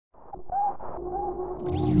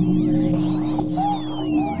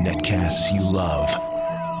Netcasts you love.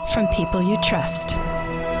 From people you trust.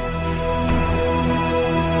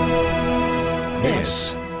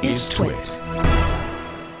 This is Twit.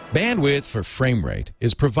 Bandwidth for Framerate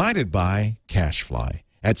is provided by CacheFly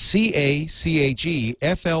at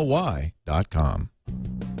CacheFly.com.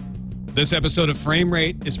 This episode of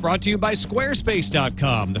Framerate is brought to you by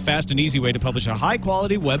Squarespace.com, the fast and easy way to publish a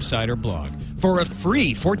high-quality website or blog. For a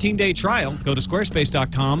free 14-day trial, go to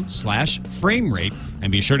squarespace.com/framerate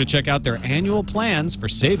and be sure to check out their annual plans for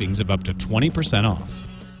savings of up to 20% off.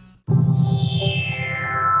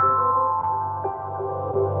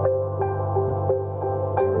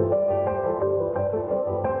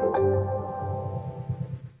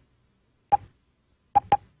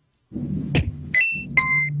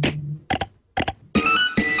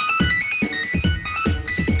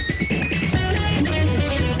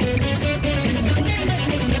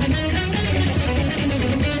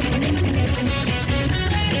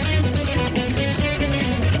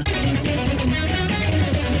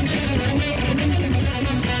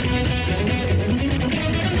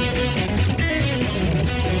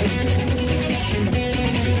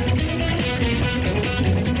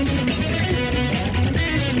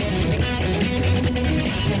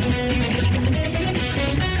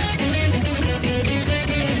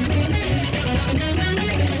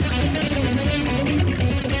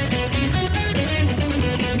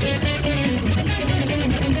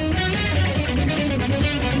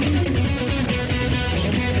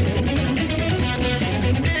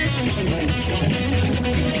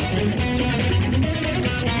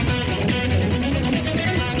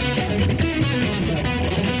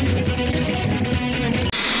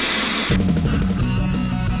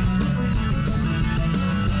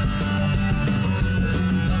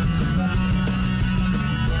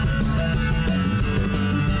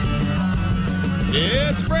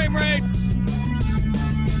 It's Framerate!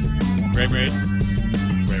 Framerate.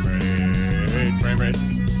 Framerate. Framerate. Framerate.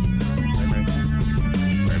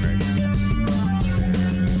 Framerate.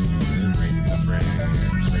 Rating the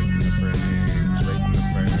frames. Rating the frames. Rating the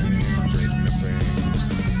frames. Rating the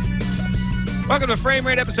frames. Welcome to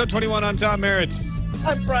Framerate, episode 21. I'm Tom Merritt.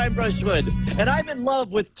 I'm Brian Brushwood, and I'm in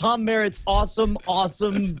love with Tom Merritt's awesome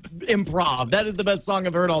improv. That is the best song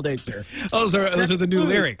I've heard all day, sir. Those are the new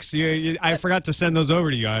lyrics. I forgot to send those over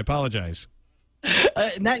to you. I apologize.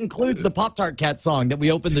 And that includes the Pop-Tart Cat song that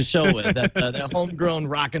we opened the show with, that homegrown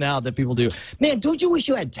rocking out that people do. Man, don't you wish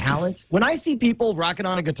you had talent? When I see people rocking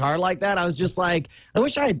on a guitar like that, I was just like, I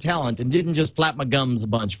wish I had talent and didn't just flap my gums a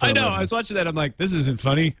bunch. I know. I was watching that. I'm like, this isn't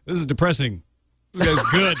funny. This is depressing. This guy's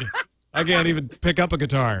good. I can't even pick up a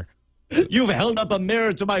guitar. You've held up a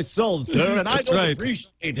mirror to my soul, sir, and I don't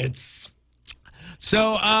appreciate it.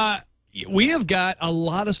 So, we have got a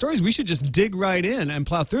lot of stories. We should just dig right in and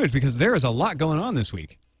plow through it because there is a lot going on this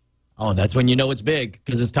week. Oh, that's when you know it's big,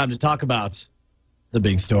 because it's time to talk about the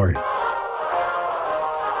big story.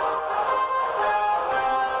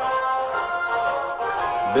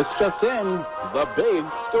 This just in, the big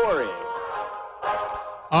story.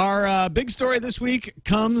 Our big story this week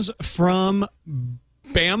comes from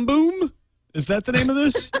Bamboom. Is that the name of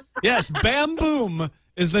this? Yes, Bamboom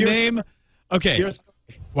is the name. Okay.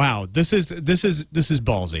 Wow, this is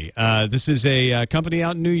ballsy. This is a company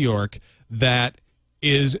out in New York that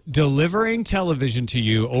is delivering television to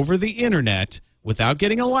you over the internet without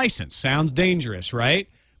getting a license. Sounds dangerous, right?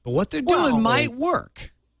 But what they're doing might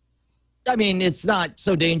work. I mean, it's not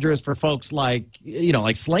so dangerous for folks like,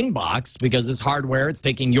 like Slingbox, because it's hardware. It's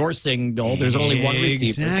taking your signal. There's only one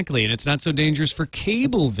receiver. Exactly. And it's not so dangerous for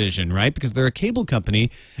Cablevision, right? Because they're a cable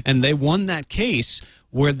company, and they won that case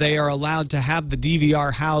where they are allowed to have the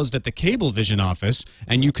DVR housed at the Cablevision office,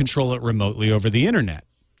 and you control it remotely over the internet.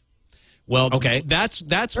 Well, okay, that's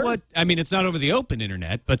sure. What I mean. It's not over the open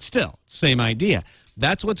internet, but still, same idea.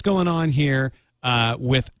 That's what's going on here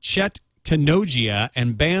with Chet Kanogia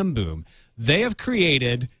and Bamboom. They have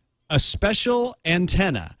created a special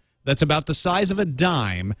antenna that's about the size of a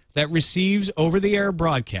dime that receives over-the-air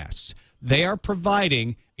broadcasts. They are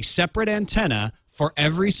providing a separate antenna for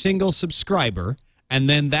every single subscriber, and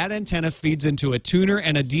then that antenna feeds into a tuner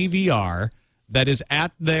and a DVR that is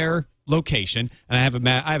at their location. And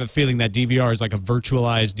I have a feeling that DVR is like a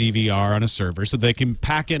virtualized DVR on a server, so they can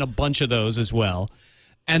pack in a bunch of those as well.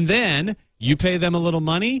 And then you pay them a little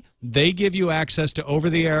money, they give you access to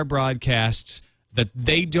over-the-air broadcasts that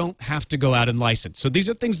they don't have to go out and license. So these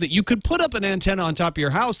are things that you could put up an antenna on top of your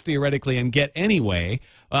house, theoretically, and get anyway,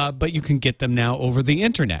 but you can get them now over the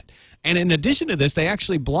internet. And in addition to this, they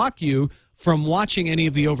actually block you from watching any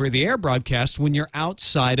of the over-the-air broadcasts when you're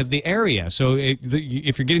outside of the area. So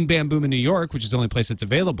if you're getting Bam Boom in New York, which is the only place it's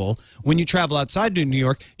available, when you travel outside to New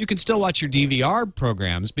York, you can still watch your DVR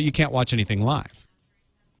programs, but you can't watch anything live.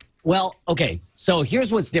 Well, okay. So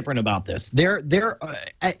here's what's different about this.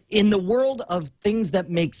 In the world of things that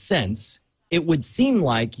make sense, it would seem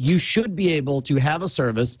like you should be able to have a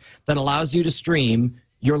service that allows you to stream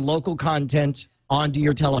your local content onto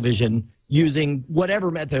your television using whatever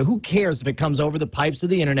method. Who cares if it comes over the pipes of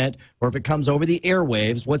the internet or if it comes over the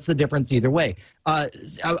airwaves? What's the difference either way? I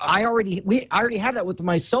already have that with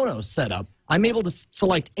my Sonos setup. I'm able to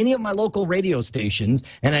select any of my local radio stations,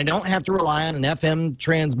 and I don't have to rely on an FM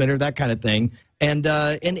transmitter, that kind of thing. And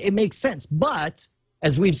it makes sense. But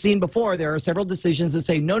as we've seen before, there are several decisions that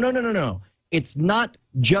say, no. It's not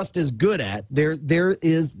just as good at. There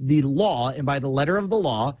is the law, and by the letter of the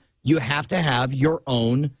law, you have to have your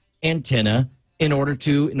own antenna in order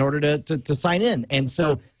to sign in. And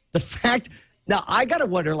so the fact now, I gotta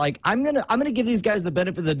wonder, like, I'm gonna give these guys the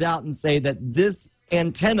benefit of the doubt and say that this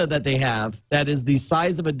antenna that they have that is the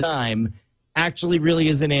size of a dime actually really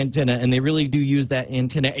is an antenna, and they really do use that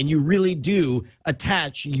antenna, and you really do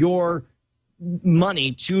attach your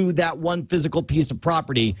money to that one physical piece of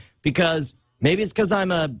property. Because maybe it's because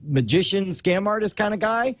I'm a magician, scam artist kind of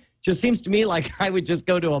guy. Just seems to me like I would just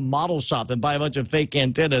go to a model shop and buy a bunch of fake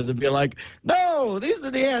antennas and be like, no, these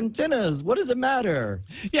are the antennas. What does it matter?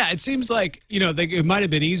 Yeah, it seems like, it might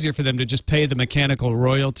have been easier for them to just pay the mechanical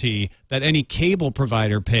royalty that any cable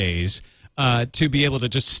provider pays to be able to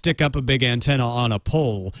just stick up a big antenna on a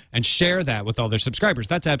pole and share that with all their subscribers.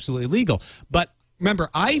 That's absolutely legal. But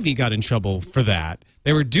remember, Ivy got in trouble for that.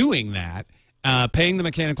 They were doing that. Paying the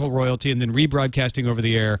mechanical royalty and then rebroadcasting over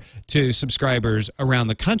the air to subscribers around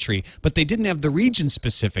the country, but they didn't have the region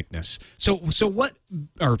specificness. So what,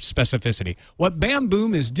 or specificity? What Bam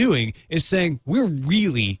Boom is doing is saying we're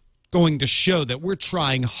really going to show that we're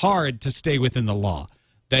trying hard to stay within the law.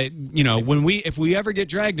 That if we ever get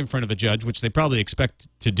dragged in front of a judge, which they probably expect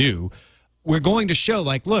to do, we're going to show,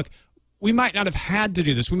 like, look, we might not have had to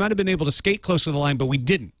do this. We might have been able to skate close to the line, but we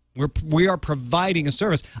didn't. We are providing a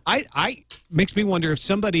service. I makes me wonder if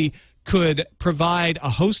somebody could provide a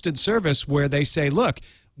hosted service where they say, look,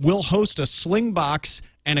 we'll host a Sling box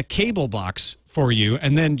and a cable box for you,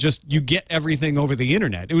 and then just you get everything over the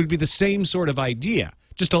internet. It would be the same sort of idea,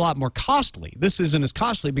 just a lot more costly. This isn't as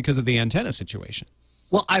costly because of the antenna situation.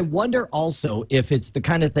 Well, I wonder also if it's the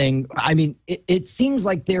kind of thing, I mean, it seems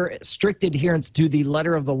like their strict adherence to the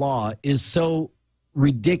letter of the law is so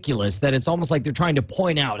ridiculous that it's almost like they're trying to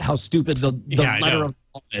point out how stupid the letter of the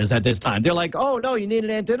law is at this time. They're like, oh, no, you need an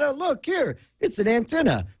antenna? Look, here, it's an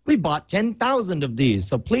antenna. We bought 10,000 of these,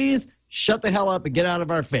 so please shut the hell up and get out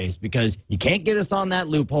of our face, because you can't get us on that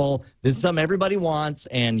loophole. This is something everybody wants,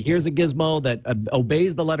 and here's a gizmo that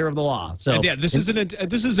obeys the letter of the law. So yeah, this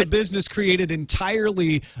is a business created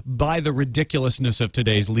entirely by the ridiculousness of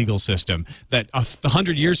today's legal system. That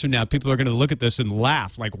 100 years from now, people are going to look at this and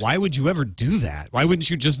laugh. Like, why would you ever do that? Why wouldn't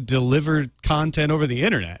you just deliver content over the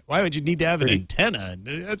internet? Why would you need to have an antenna?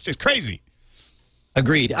 That's just crazy.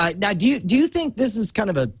 Agreed. Now, do you think, this is kind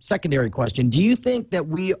of a secondary question, do you think that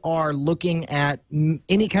we are looking at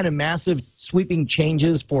any kind of massive sweeping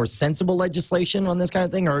changes for sensible legislation on this kind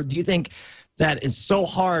of thing? Or do you think that it's so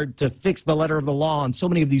hard to fix the letter of the law on so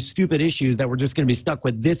many of these stupid issues that we're just going to be stuck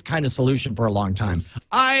with this kind of solution for a long time?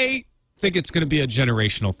 I think it's going to be a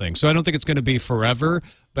generational thing. So I don't think it's going to be forever,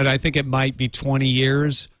 but I think it might be 20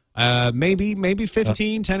 years. Maybe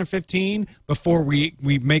 15, 10 or 15 before we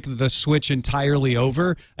make the switch entirely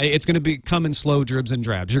over. It's going to come in slow dribs and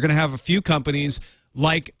drabs. You're going to have a few companies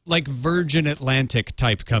like Virgin Atlantic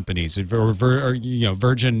type companies or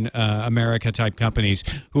Virgin America type companies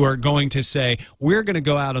who are going to say, we're going to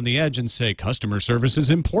go out on the edge and say customer service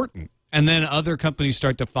is important. And then other companies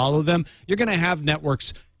start to follow them. You're going to have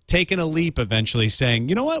networks taking a leap eventually saying,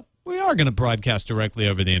 you know what, we are going to broadcast directly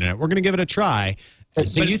over the internet. We're going to give it a try.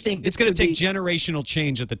 So you think it's going to take generational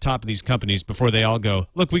change at the top of these companies before they all go,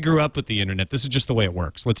 look, we grew up with the internet. This is just the way it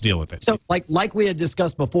works. Let's deal with it. So like we had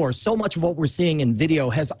discussed before, so much of what we're seeing in video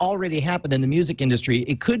has already happened in the music industry.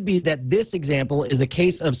 It could be that this example is a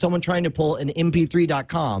case of someone trying to pull an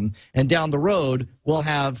mp3.com, and down the road we'll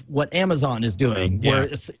have what Amazon is doing, where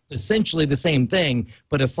it's essentially the same thing,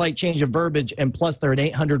 but a slight change of verbiage, and plus they're an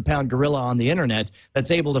 800-pound gorilla on the internet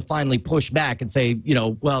that's able to finally push back and say,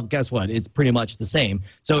 well, guess what? It's pretty much the same.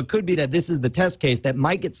 So it could be that this is the test case that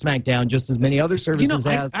might get smacked down just as many other services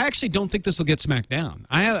have. I actually don't think this will get smacked down.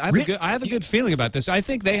 I have a good feeling about this. I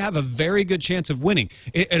think they have a very good chance of winning.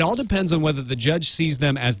 It all depends on whether the judge sees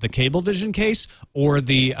them as the Cablevision case or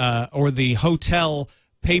the hotel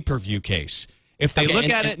pay-per-view case. If they look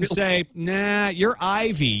at it and say, nah, you're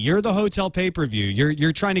Ivy, you're the hotel pay-per-view,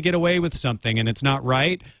 you're trying to get away with something and it's not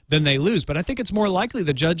right, then they lose. But I think it's more likely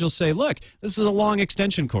the judge will say, look, this is a long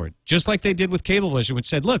extension cord, just like they did with Cablevision, which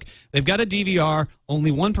said, look, they've got a DVR, only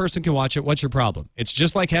one person can watch it, what's your problem? It's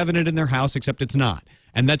just like having it in their house, except it's not.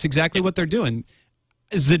 And that's exactly what they're doing.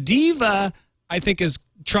 Zadiva, I think, is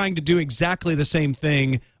trying to do exactly the same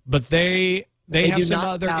thing, but they have some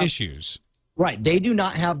other issues. Right. They do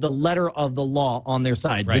not have the letter of the law on their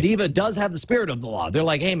side. Right. Zadiva does have the spirit of the law. They're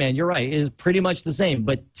like, hey, man, you're right. It is pretty much the same.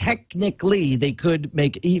 But technically, they could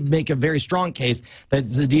make a very strong case that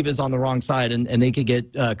Zadiva's on the wrong side, and they could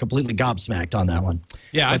get completely gobsmacked on that one.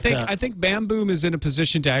 Yeah, but, I think Bamboom is in a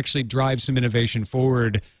position to actually drive some innovation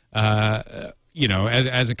forward, as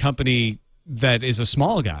a company that is a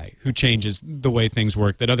small guy who changes the way things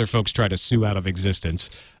work that other folks try to sue out of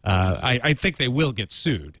existence. I think they will get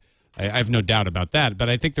sued. I have no doubt about that. But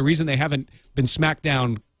I think the reason they haven't been smacked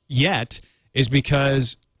down yet is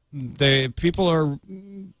because the people are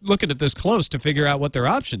looking at this close to figure out what their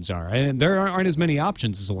options are. And there aren't as many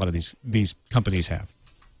options as a lot of these companies have.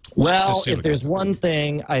 Well, if there's one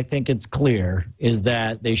thing I think it's clear is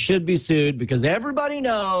that they should be sued because everybody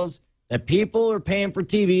knows that people are paying for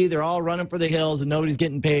TV. They're all running for the hills and nobody's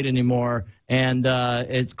getting paid anymore. And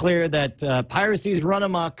it's clear that piracy's run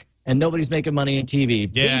amok. And nobody's making money in TV.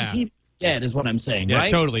 Yeah. TV's dead is what I'm saying, yeah,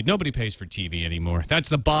 right? Yeah, totally. Nobody pays for TV anymore. That's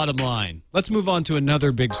the bottom line. Let's move on to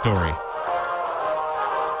another big story.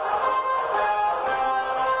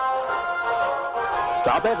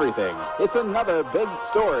 Stop everything. It's another big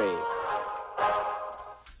story.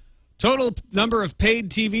 Total number of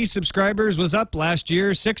paid TV subscribers was up last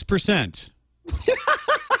year 6%.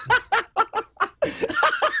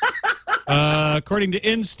 According to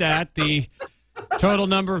Instat, the total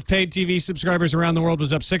number of paid TV subscribers around the world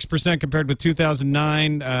was up 6% compared with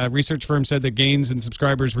 2009. Research firm said that gains in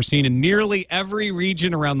subscribers were seen in nearly every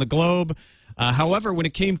region around the globe. However, when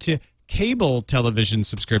it came to cable television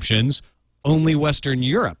subscriptions, only Western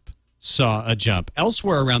Europe saw a jump.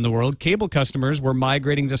 Elsewhere around the world, cable customers were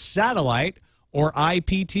migrating to satellite or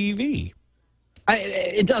IPTV.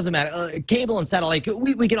 It doesn't matter. Cable and satellite,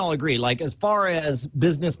 we can all agree. Like, as far as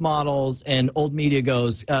business models and old media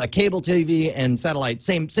goes, cable TV and satellite,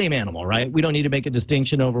 same animal, right? We don't need to make a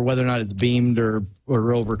distinction over whether or not it's beamed or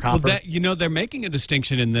over copper. Well, they're making a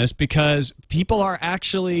distinction in this because people are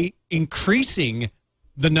actually increasing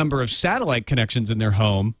the number of satellite connections in their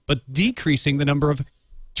home, but decreasing the number of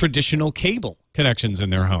traditional cable connections in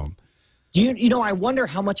their home. I wonder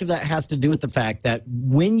how much of that has to do with the fact that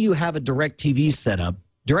when you have a DirecTV setup,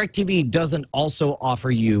 DirecTV doesn't also offer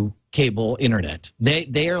you cable internet.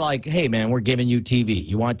 They are like, hey, man, we're giving you TV.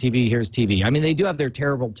 You want TV? Here's TV. I mean, they do have their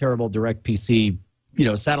terrible DirectPC,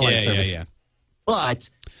 satellite service. Yeah. But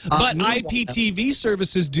IPTV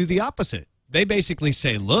services do the opposite. They basically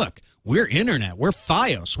say, look, we're internet, we're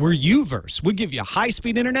Fios, we're Uverse. We give you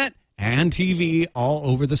high-speed internet and TV all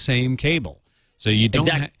over the same cable. So you don't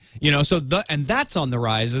and that's on the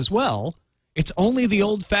rise as well. It's only the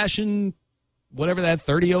old-fashioned, whatever that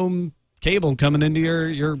 30-ohm cable coming into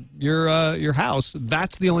your house.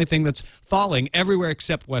 That's the only thing that's falling everywhere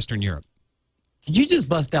except Western Europe. Did you just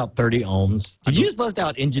bust out 30 ohms? Did you just bust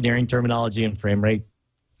out engineering terminology and frame rate?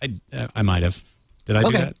 I might have. Did I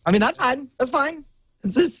do that? I mean, that's fine. That's fine.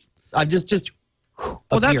 It's just I'm just.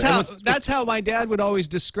 Well, that's how my dad would always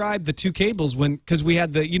describe the two cables because we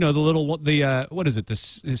had the what is it?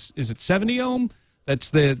 This is it 70 ohm?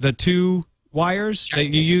 That's the two wires that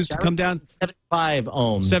you use to come down. 75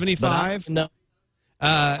 ohms. 75. No,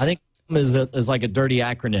 I think is like a dirty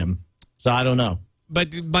acronym. So I don't know.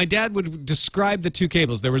 But my dad would describe the two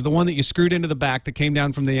cables. There was the one that you screwed into the back that came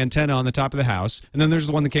down from the antenna on the top of the house, and then there's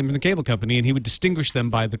the one that came from the cable company, and he would distinguish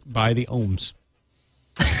them by the ohms.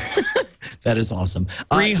 That is awesome.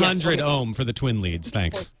 300 ohm for the twin leads.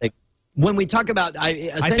 Thanks. When we talk about, I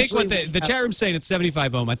think what the chat room's saying it's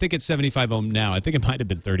 75 ohm. I think it's 75 ohm now. I think it might have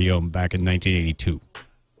been 30 ohm back in 1982.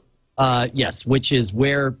 Yes, which is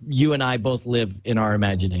where you and I both live in our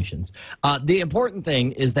imaginations. The important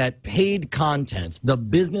thing is that paid content, the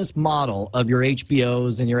business model of your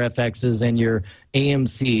HBOs and your FXs and your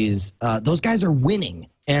AMCs, those guys are winning.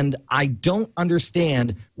 And I don't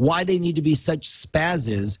understand why they need to be such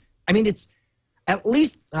spazzes. I mean, it's at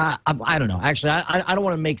least, I don't know. Actually, I don't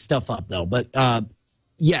want to make stuff up, though. But,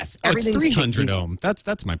 yes, everything's 300 changing. ohm.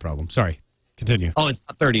 That's my problem. Sorry. Continue. Oh, it's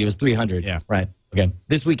not 30. It was 300. Yeah. Right. Okay.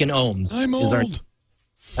 This Week in Ohms I'm is old.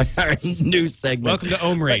 our new segment. Welcome to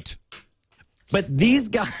Ohm Rate. But these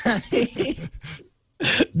guys,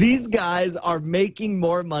 These guys are making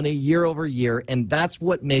more money year over year, and that's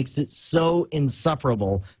what makes it so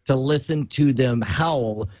insufferable to listen to them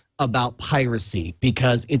howl about piracy,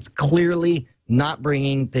 because it's clearly not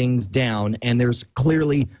bringing things down, and there's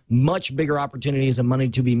clearly much bigger opportunities and money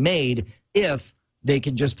to be made if they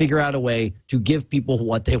can just figure out a way to give people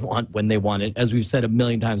what they want when they want it, as we've said a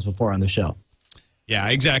million times before on the show. Yeah,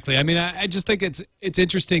 exactly. I mean, I just think it's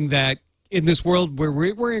interesting that in this world where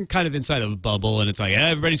we're in kind of inside of a bubble, and it's like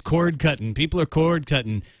everybody's cord cutting, people are cord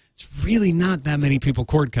cutting. It's really not that many people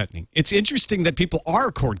cord cutting. It's interesting that people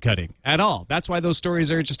are cord cutting at all. That's why those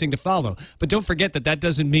stories are interesting to follow. But don't forget that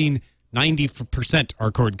doesn't mean 90%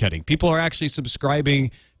 are cord cutting. People are actually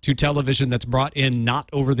subscribing to television that's brought in not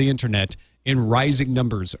over the internet in rising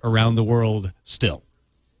numbers around the world still.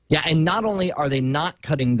 Yeah, and not only are they not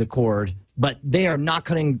cutting the cord, but they are not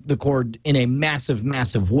cutting the cord in a massive,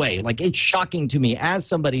 massive way. Like, it's shocking to me as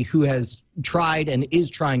somebody who has tried and is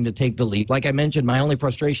trying to take the leap. Like I mentioned, my only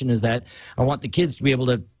frustration is that I want the kids to be able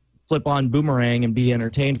to flip on Boomerang and be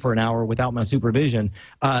entertained for an hour without my supervision.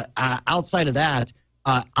 Outside of that,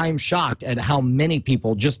 I'm shocked at how many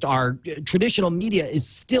people just are. Traditional media is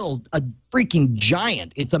still a freaking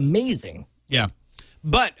giant. It's amazing. Yeah.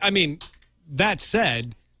 But, I mean, that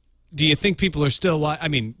said, do you think people are still,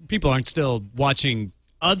 people aren't still watching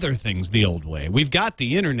other things the old way? We've got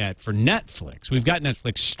the internet for Netflix. We've got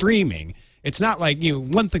Netflix streaming. It's not like,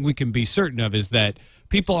 one thing we can be certain of is that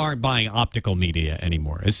people aren't buying optical media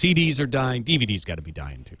anymore. As CDs are dying, DVDs got to be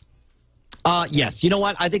dying too. Yes. You know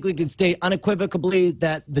what? I think we can state unequivocally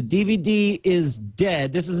that the DVD is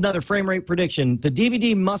dead. This is another frame rate prediction. The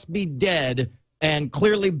DVD must be dead, and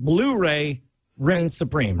clearly Blu-ray reigns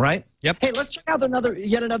supreme, right? Yep. Hey, let's check out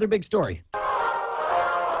yet another big story.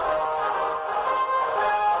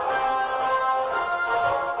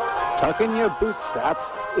 Tuck in your bootstraps.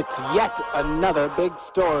 It's yet another big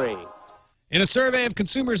story. In a survey of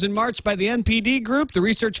consumers in March by the NPD Group, the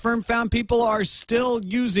research firm found people are still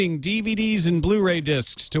using DVDs and Blu-ray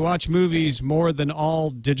discs to watch movies more than all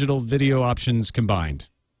digital video options combined.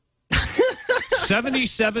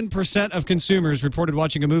 77% of consumers reported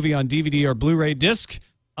watching a movie on DVD or Blu-ray disc,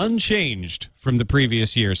 unchanged from the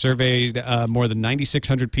previous year. Surveyed more than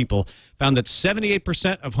 9,600 people found that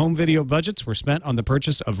 78% of home video budgets were spent on the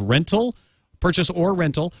purchase or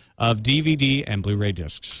rental of DVD and Blu-ray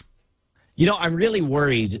discs. I'm really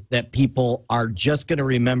worried that people are just going to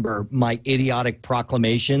remember my idiotic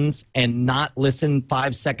proclamations and not listen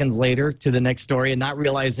 5 seconds later to the next story and not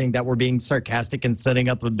realizing that we're being sarcastic and setting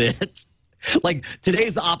up a bit. Like,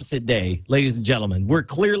 today's the opposite day, ladies and gentlemen. We're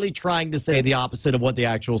clearly trying to say the opposite of what the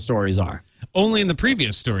actual stories are. Only in the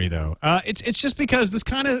previous story, though. It's just because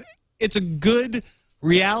it's a good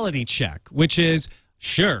reality check, which is,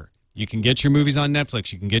 sure, you can get your movies on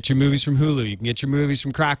Netflix, you can get your movies from Hulu, you can get your movies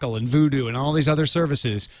from Crackle and Vudu and all these other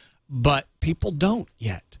services, but people don't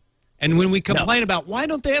yet. And when we complain about why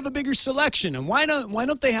don't they have a bigger selection and why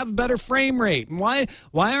don't they have a better frame rate and why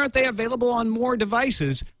aren't they available on more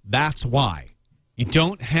devices, that's why. You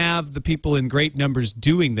don't have the people in great numbers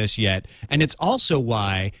doing this yet. And it's also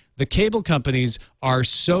why the cable companies are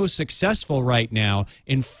so successful right now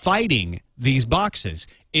in fighting these boxes.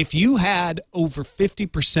 If you had over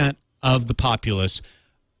 50% of the populace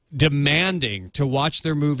demanding to watch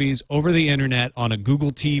their movies over the internet on a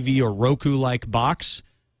Google TV or Roku-like box,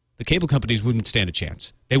 the cable companies wouldn't stand a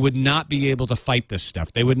chance. They would not be able to fight this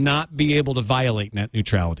stuff. They would not be able to violate net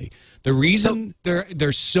neutrality. The reason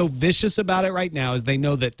they're so vicious about it right now is they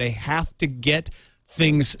know that they have to get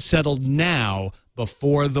things settled now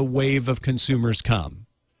before the wave of consumers come.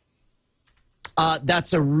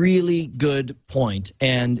 That's a really good point,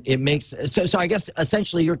 and it makes so I guess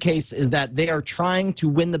essentially your case is that they are trying to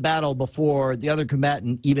win the battle before the other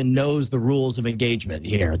combatant even knows the rules of engagement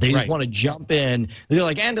here. They just want to jump in. They're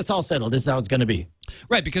like, and it's all settled. This is how it's going to be.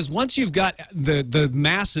 Right, because once you've got the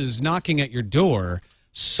masses knocking at your door,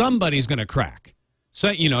 somebody's going to crack. So,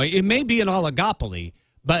 it may be an oligopoly,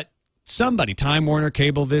 but somebody, Time Warner,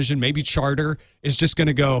 Cablevision, maybe Charter, is just going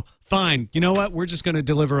to go, fine, you know what? We're just going to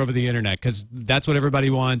deliver over the internet because that's what everybody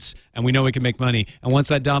wants, and we know we can make money. And once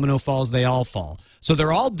that domino falls, they all fall. So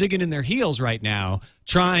they're all digging in their heels right now,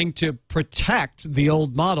 trying to protect the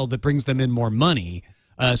old model that brings them in more money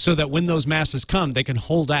so that when those masses come, they can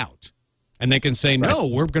hold out. And they can say, no,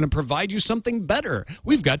 we're going to provide you something better.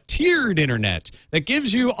 We've got tiered internet that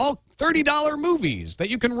gives you all $30 movies that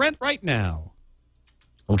you can rent right now.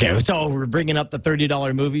 Okay, so we're bringing up the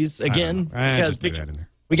 $30 movies again? Because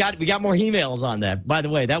We got more emails on that. By the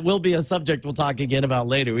way, that will be a subject we'll talk again about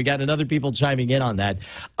later. We got another people chiming in on that.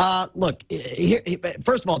 Look,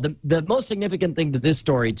 first of all, the most significant thing to this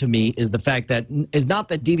story to me is the fact that is not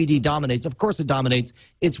that DVD dominates. Of course it dominates.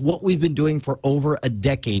 It's what we've been doing for over a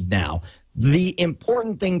decade now. The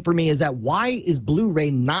important thing for me is that why is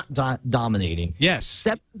Blu-ray not dominating? Yes.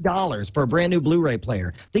 $70 for a brand new Blu-ray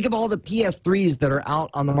player. Think of all the PS3s that are out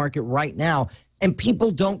on the market right now, and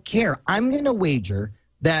people don't care. I'm going to wager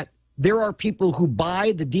that there are people who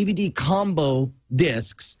buy the DVD combo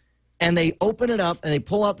discs and they open it up and they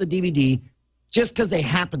pull out the DVD just because they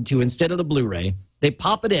happen to instead of the Blu-ray. They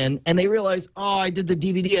pop it in and they realize, oh, I did the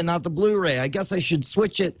DVD and not the Blu-ray. I guess I should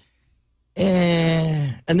switch it.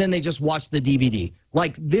 And then they just watch the DVD.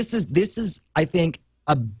 Like this is, I think,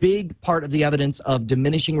 a big part of the evidence of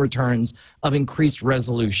diminishing returns of increased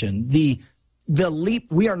resolution. The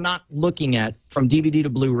leap we are not looking at from DVD to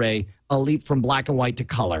Blu-ray, a leap from black and white to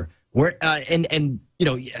color. We're and you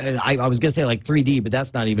know, I was gonna say like 3D, but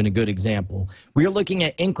that's not even a good example. We are looking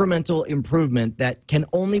at incremental improvement that can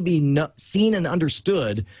only be seen and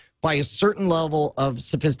understood by a certain level of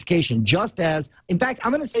sophistication. Just as, in fact,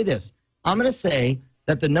 I'm gonna say this. I'm gonna say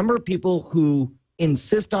that the number of people who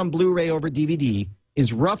insist on Blu-ray over DVD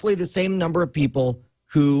is roughly the same number of people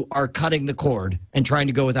who are cutting the cord and trying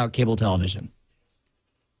to go without cable television.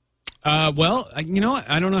 Well, you know what?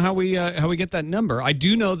 I don't know how we get that number. I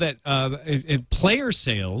do know that if player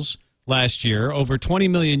sales last year, over 20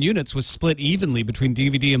 million units, was split evenly between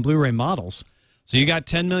DVD and Blu-ray models. So you got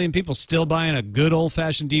 10 million people still buying a good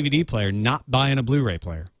old-fashioned DVD player, not buying a Blu-ray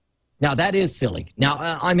player. Now, that is silly. Now,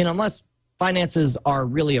 I mean, unless finances are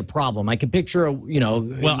really a problem, I can picture a, you know.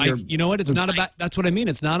 Well, you know what? It's not about, that's what I mean.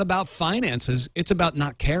 It's not about finances. It's about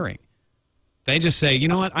not caring. They just say, you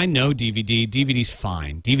know what? I know DVD. DVD's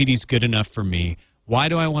fine. DVD's good enough for me. Why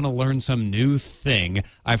do I want to learn some new thing?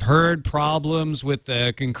 I've heard problems with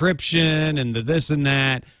the encryption and the this and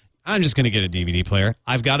that. I'm just going to get a DVD player.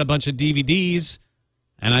 I've got a bunch of DVDs,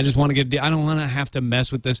 and I just want to get. I don't want to have to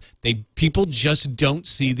mess with this. People just don't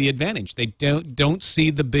see the advantage. They don't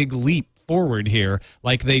see the big leap forward here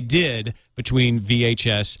like they did between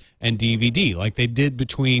VHS and DVD, like they did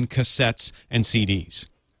between cassettes and CDs.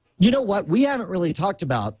 You know what? We haven't really talked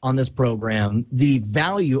about on this program the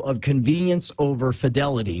value of convenience over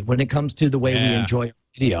fidelity when it comes to the way we enjoy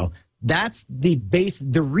video. That's the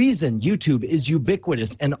reason YouTube is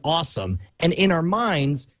ubiquitous and awesome. And in our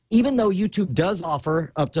minds, even though YouTube does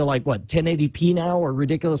offer up to like, what, 1080p now or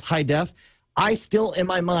ridiculous high def, I still, in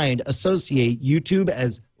my mind, associate YouTube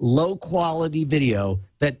as low-quality video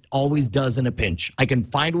that always does in a pinch. I can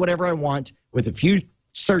find whatever I want with a few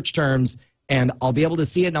search terms, and I'll be able to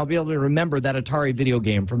see it, and I'll be able to remember that Atari video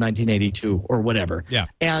game from 1982 or whatever. Yeah.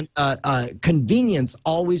 And convenience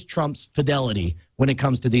always trumps fidelity when it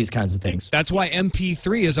comes to these kinds of things. That's why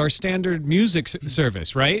MP3 is our standard music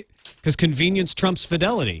service, right? Because convenience trumps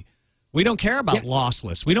fidelity. We don't care about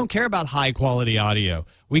lossless. We don't care about high-quality audio.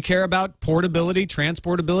 We care about portability,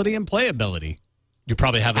 transportability, and playability. You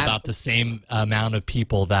probably have about the same amount of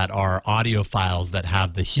people that are audiophiles that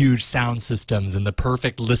have the huge sound systems and the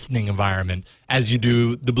perfect listening environment as you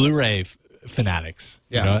do the Blu-ray fanatics.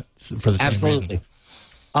 Yeah, you know, for the same reasons.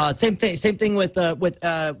 Same thing with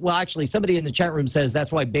well, actually, somebody in the chat room says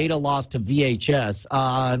that's why Beta lost to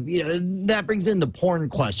VHS. You know, that brings in the porn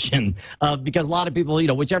question because a lot of people, you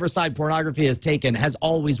know, whichever side pornography has taken has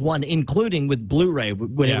always won, including with Blu-ray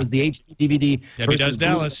when it was the HD DVD. Debbie Does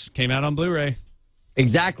Dallas came out on Blu-ray.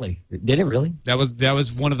 Exactly. Did it really? That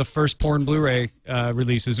was one of the first porn Blu-ray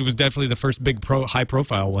releases. It was definitely the first big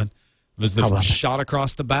high-profile one. It was the shot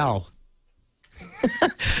across the bow.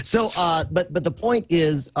 So, but the point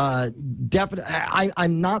is, definitely,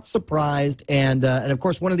 I'm not surprised, and of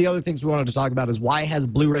course, one of the other things we wanted to talk about is why has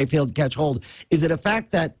Blu-ray failed to catch hold? Is it a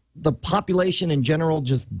fact that the population in general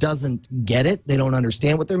just doesn't get it? They don't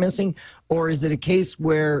understand what they're missing, or is it a case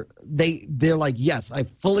where they're like, yes, I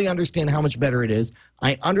fully understand how much better it is.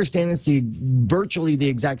 I understand it's virtually the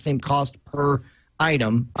exact same cost per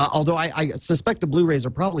item, although I suspect the Blu-rays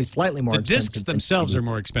are probably slightly more expensive. The discs themselves are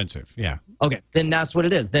more expensive, yeah. Okay, then that's what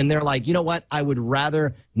it is. Then they're like, you know what? I would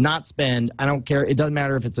rather not spend, I don't care, it doesn't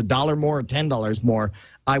matter if it's $1 more or $10 more.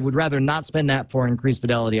 I would rather not spend that for increased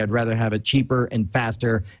fidelity. I'd rather have it cheaper and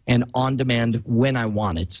faster and on demand when I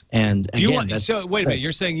want it. And again, so wait a minute,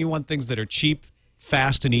 you're saying you want things that are cheap,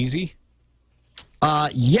 fast, and easy?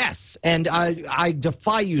 Yes, and I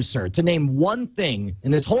defy you, sir, to name one thing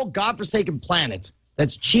in this whole godforsaken planet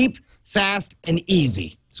that's cheap, fast, and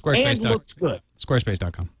easy. Squarespace. And looks good.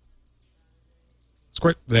 Squarespace.com.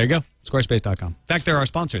 There you go. Squarespace.com. In fact, they're our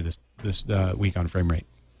sponsor this week on Frame Rate.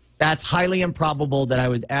 That's highly improbable that I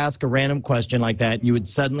would ask a random question like that and you would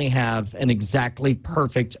suddenly have an exactly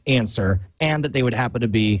perfect answer and that they would happen to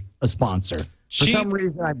be a sponsor. For some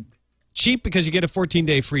reason, cheap because you get a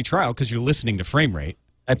 14-day free trial because you're listening to Frame Rate.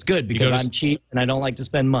 That's good because I'm cheap and I don't like to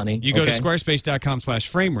spend money. You go to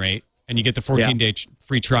squarespace.com/framerate and you get the 14-day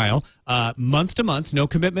free trial. Month to month, no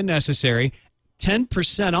commitment necessary.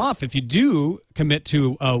 10% off if you do commit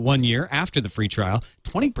to 1 year after the free trial.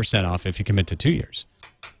 20% off if you commit to 2 years.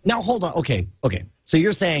 Now, hold on. Okay. So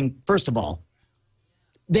you're saying, first of all,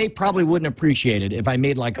 they probably wouldn't appreciate it if I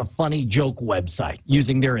made like a funny joke website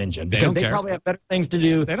using their engine because they probably have better things to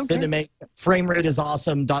do than to make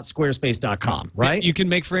framerateisawesome.squarespace.com, right? You can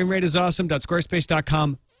make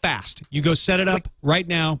framerateisawesome.squarespace.com fast. You go set it up right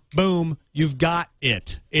now. Boom. You've got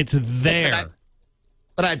it. It's there.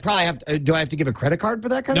 But I'd probably have to, do I have to give a credit card for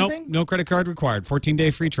that kind of thing? No credit card required. 14-day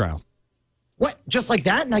free trial. What? Just like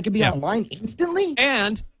that? And I could be online instantly?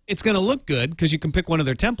 And it's going to look good because you can pick one of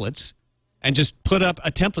their templates and just put up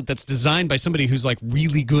a template that's designed by somebody who's like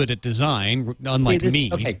really good at design, unlike me.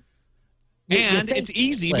 Okay. And it's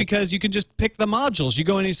easy because you can just pick the modules. You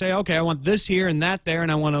go in and you say, okay, I want this here and that there,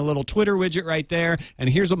 and I want a little Twitter widget right there, and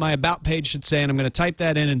here's what my About page should say, and I'm going to type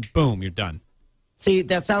that in, and boom, you're done. See,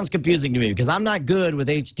 that sounds confusing to me because I'm not good with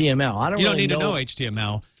HTML. You don't need to know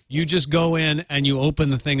HTML. You just go in and you open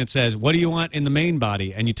the thing that says, what do you want in the main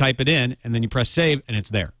body? And you type it in, and then you press save, and it's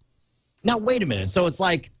there. Now, wait a minute. So it's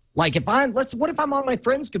like if what if I'm on my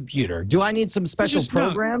friend's computer? Do I need some special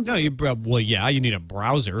program? No, you need a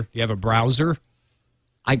browser. You have a browser?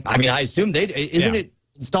 I mean, I assume isn't it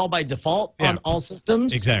installed by default on all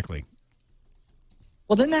systems? Exactly.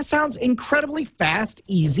 Well, then that sounds incredibly fast,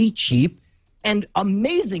 easy, cheap, and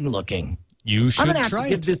amazing looking. You should I'm going to have to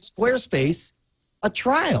give this Squarespace a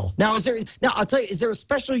trial. Now, I'll tell you, is there a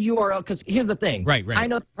special URL? Because here's the thing. Right. I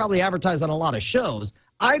know they probably advertise on a lot of shows.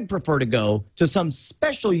 I'd prefer to go to some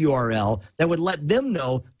special URL that would let them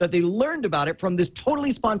know that they learned about it from this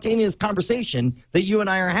totally spontaneous conversation that you and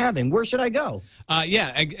I are having. Where should I go?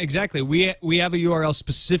 Exactly. We have a URL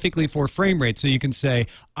specifically for Frame Rate, so you can say,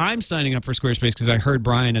 I'm signing up for Squarespace because I heard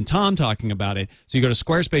Brian and Tom talking about it. So you go to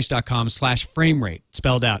squarespace.com/framerate,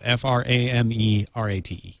 spelled out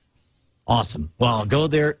FRAMERATE. Awesome. Well, I'll go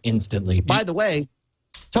there instantly. By the way,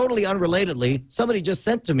 totally unrelatedly, somebody just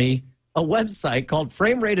sent to me a website called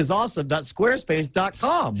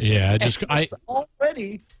framerateisawesome.squarespace.com. Yeah,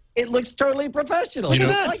 it looks totally professional. You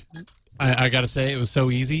know, I got to say, it was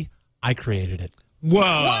so easy. I created it.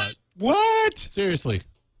 What? Seriously.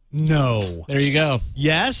 No. There you go.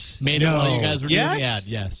 Yes? Made it while you guys were doing the ad.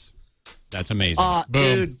 Yes. That's amazing.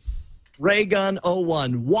 Boom. Dude,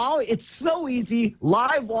 Raygun01. While it's so easy,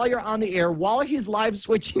 live while you're on the air, while he's live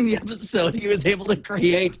switching the episode, he was able to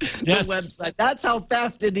create the website. That's how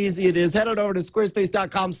fast and easy it is. Head on over to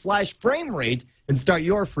squarespace.com/framerate and start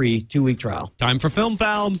your free 2-week trial. Time for Film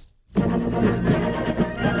Foul.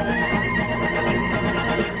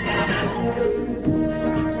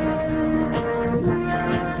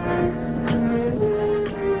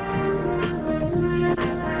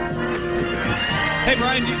 Hey,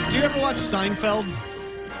 Brian, do you ever watch Seinfeld?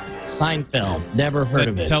 Seinfeld. Never heard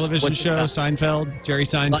of it. Television show, Seinfeld, Jerry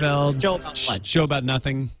Seinfeld. Show about what? Show about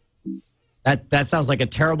nothing. That sounds like a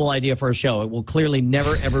terrible idea for a show. It will clearly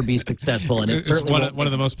never, ever be successful. And it's certainly one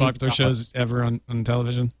of the most popular shows ever on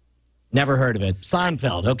television. Never heard of it.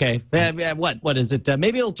 Seinfeld. Okay. What is it?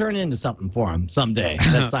 Maybe it'll turn into something for him someday.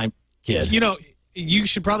 That Seinfeld kid. You know, you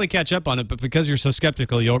should probably catch up on it, but because you're so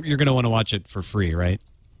skeptical, you're going to want to watch it for free, right?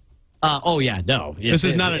 No. This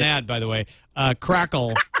is not an ad, by the way.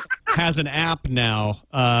 Crackle has an app now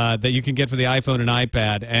that you can get for the iPhone and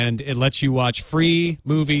iPad, and it lets you watch free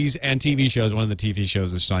movies and TV shows. One of the TV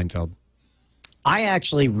shows is Seinfeld. I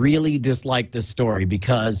actually really dislike this story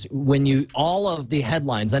because when all of the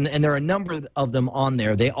headlines, and there are a number of them on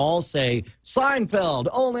there, they all say, Seinfeld,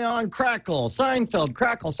 only on Crackle, Seinfeld,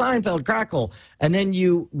 Crackle, Seinfeld, Crackle. And then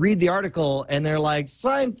you read the article, and they're like,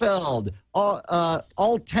 Seinfeld,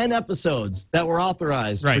 all 10 episodes that were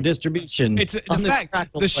authorized for distribution. In fact,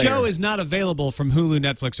 the show is not available from Hulu,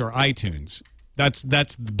 Netflix, or iTunes. That's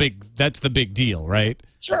the big deal, right?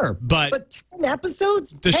 Sure, but 10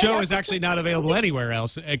 episodes? The show is actually not available anywhere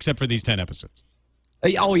else except for these 10 episodes.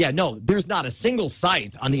 Oh, yeah, no. There's not a single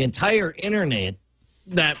site on the entire internet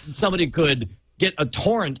that somebody could get a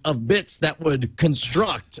torrent of bits that would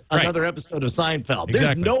construct another episode of Seinfeld.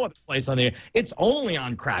 Exactly. There's no other place on the It's only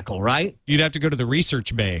on Crackle, right? You'd have to go to the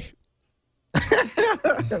research bay.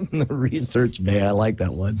 The research bay. I like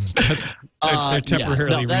that one. They're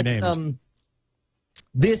temporarily renamed.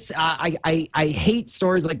 I hate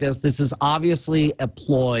stories like this. This is obviously a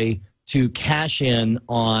ploy to cash in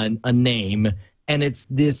on a name, and it's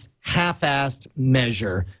this half-assed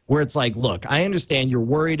measure where it's like, look, I understand you're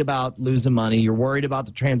worried about losing money, you're worried about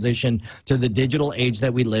the transition to the digital age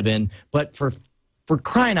that we live in, but for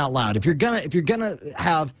crying out loud, if you're gonna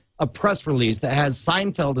have a press release that has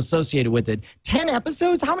Seinfeld associated with it, 10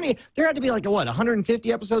 episodes? How many? There had to be like,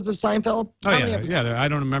 150 episodes of Seinfeld? Oh, yeah. I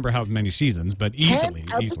don't remember how many seasons, but easily.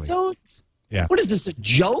 10 episodes? Yeah. What is this, a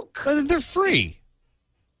joke? They're free.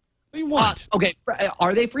 What do you want? Okay,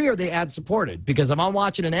 are they free or are they ad-supported? Because if I'm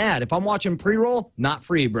watching an ad, if I'm watching pre-roll, not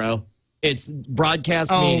free, bro. It's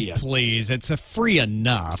broadcast media. Oh, please. It's free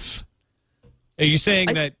enough. Are you saying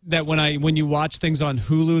that when you watch things on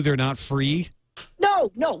Hulu, they're not free?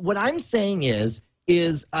 No. What I'm saying is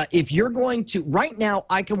if you're going to right now,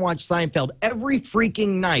 I can watch Seinfeld every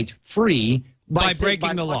freaking night free by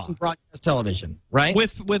breaking the law. Broadcast television, right?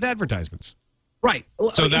 With advertisements, right?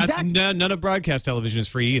 So that's exactly. None of broadcast television is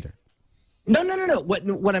free either. No.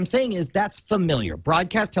 What I'm saying is that's familiar.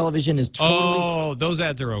 Broadcast television is totally. Oh, those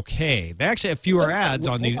ads are okay. They actually have fewer ads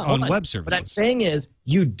on web services. What I'm saying is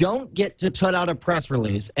you don't get to put out a press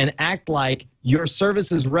release and act like your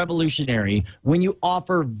service is revolutionary when you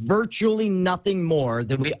offer virtually nothing more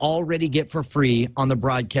than we already get for free on the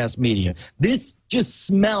broadcast media. This just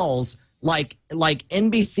smells like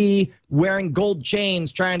NBC wearing gold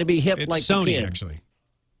chains trying to be hip it's like Sony, the kids. Actually.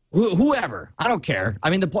 Whoever, I don't care. I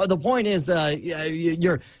mean, the point is,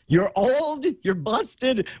 you're old, you're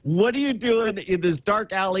busted. What are you doing in this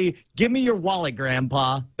dark alley? Give me your wallet,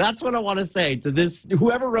 Grandpa. That's what I want to say to this.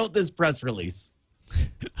 Whoever wrote this press release.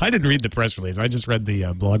 I didn't read the press release. I just read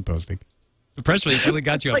the blog posting. The press release really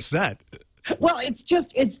got you upset. Well, it's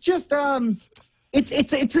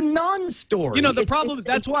a non-story. You know, the problem,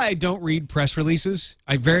 that's why I don't read press releases.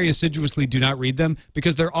 I very assiduously do not read them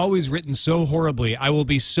because they're always written so horribly. I will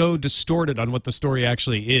be so distorted on what the story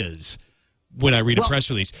actually is when I read a press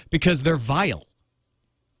release because they're vile.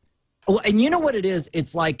 Well, and you know what it is?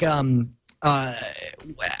 It's like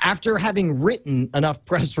after having written enough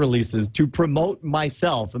press releases to promote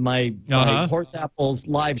myself and my Horse Apples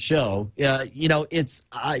live show, it's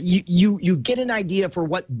you get an idea for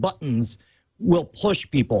what buttons will push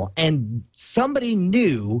people, and somebody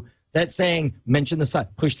knew that saying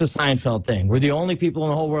push the Seinfeld thing. We're the only people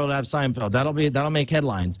in the whole world that have Seinfeld. That'll make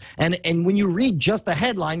headlines. And when you read just the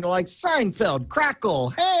headline, you're like, Seinfeld,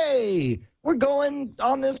 Crackle, hey, we're going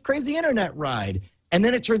on this crazy internet ride. And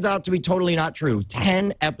then it turns out to be totally not true.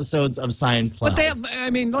 10 episodes of Seinfeld. But they have, I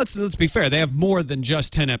mean, let's be fair. They have more than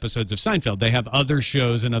just 10 episodes of Seinfeld. They have other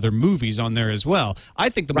shows and other movies on there as well. I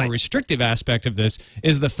think the more restrictive aspect of this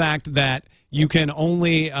is the fact that you can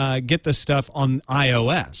only get this stuff on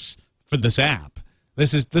iOS for this app.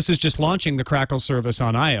 This is just launching the Crackle service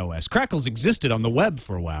on iOS. Crackle's existed on the web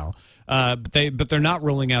for a while, but they're not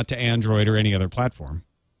rolling out to Android or any other platform.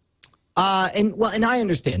 And I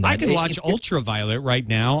understand that. I can watch Ultraviolet right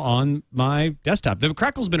now on my desktop. The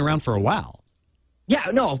Crackle's been around for a while. Yeah,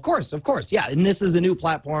 no, of course. Yeah, and this is a new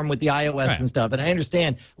platform with the iOS and stuff, and I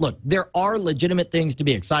understand. Look, there are legitimate things to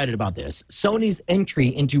be excited about this. Sony's entry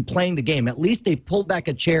into playing the game, at least they've pulled back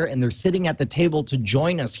a chair and they're sitting at the table to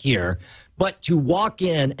join us here. But to walk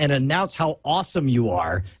in and announce how awesome you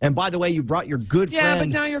are, and by the way, you brought your good friend. Yeah, but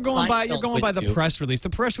now you're going by the press release. The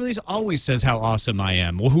press release always says how awesome I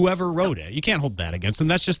am. Well, whoever wrote it, you can't hold that against them.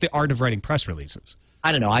 That's just the art of writing press releases.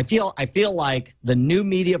 I don't know. I feel like the new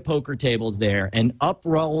media poker table's there, and up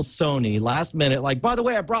rolls Sony last minute. Like, by the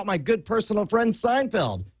way, I brought my good personal friend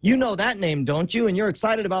Seinfeld. You know that name, don't you? And you're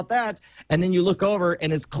excited about that. And then you look over,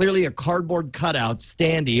 and it's clearly a cardboard cutout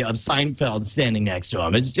standee of Seinfeld standing next to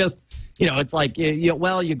him. It's just, it's like,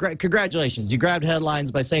 congratulations. You grabbed headlines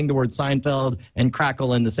by saying the word Seinfeld and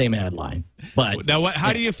Crackle in the same headline. But now,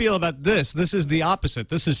 how do you feel about this? This is the opposite.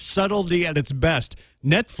 This is subtlety at its best.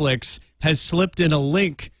 Netflix has slipped in a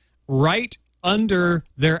link right under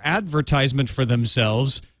their advertisement for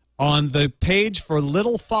themselves on the page for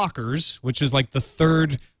Little Fockers, which is like the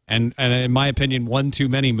third and in my opinion, one too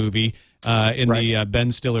many movie in the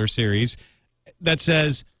Ben Stiller series, that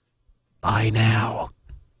says, buy now.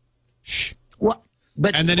 Shh. What?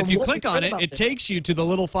 But and then if you click on it, it takes you to the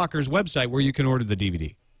Little Fockers website where you can order the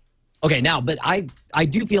DVD. Okay, now, but I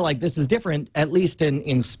do feel like this is different, at least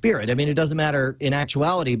in spirit. I mean, it doesn't matter in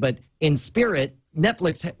actuality, but in spirit,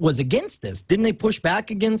 Netflix was against this. Didn't they push back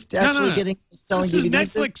against actually selling DVDs? This is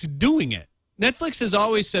Netflix doing it. Netflix has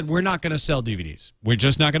always said, we're not going to sell DVDs. We're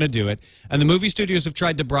just not going to do it. And the movie studios have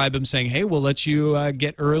tried to bribe them, saying, hey, we'll let you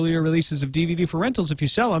get earlier releases of DVD for rentals if you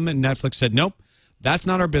sell them. And Netflix said, nope, that's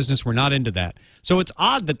not our business. We're not into that. So it's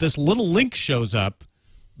odd that this little link shows up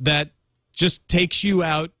that just takes you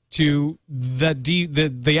out to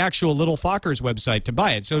the actual Little Fockers website to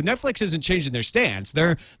buy it. So Netflix isn't changing their stance.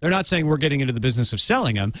 They're not saying we're getting into the business of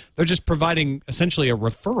selling them. They're just providing essentially a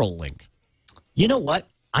referral link. You know what?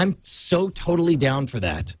 I'm so totally down for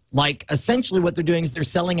that. Like, essentially what they're doing is they're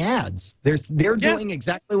selling ads. They're doing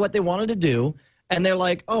exactly what they wanted to do, and they're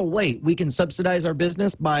like, oh, wait, we can subsidize our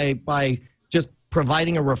business by just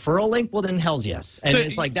providing a referral link? Well, then hell's yes. And so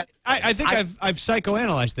it's like that. I think I've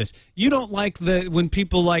psychoanalyzed this. You don't like when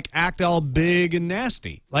people like act all big and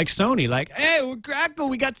nasty, like Sony, like, hey, we're Crackle,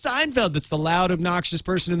 we got Seinfeld. That's the loud, obnoxious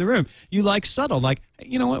person in the room. You like subtle, like, hey,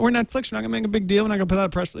 you know what? We're Netflix. We're not gonna make a big deal. We're not gonna put out a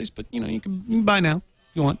press release, but you can buy now.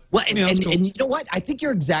 You want? Well, and you know what? I think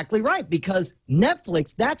you're exactly right, because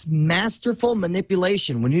Netflix, that's masterful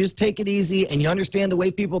manipulation. When you just take it easy and you understand the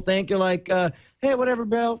way people think, you're like, hey, whatever,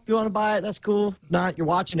 bro. If you want to buy it, that's cool. If not, you're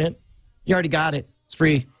watching it. You already got it. It's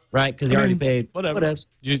free, right? Because you already paid. Whatever.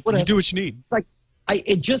 You do what you need. It's like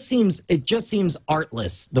it just seems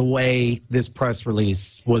artless the way this press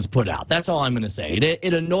release was put out. That's all I'm going to say.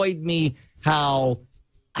 It annoyed me how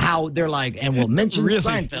they're like, and we'll mention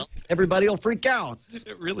Seinfeld. Everybody will freak out.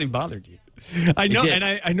 It really bothered you. I know,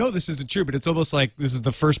 and I know this isn't true, but it's almost like this is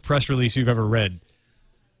the first press release you've ever read.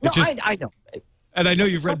 I know. And I know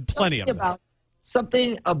you've read plenty of them.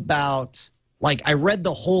 Something about, like, I read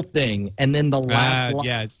the whole thing, and then the last line.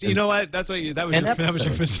 Yeah, you know what? That was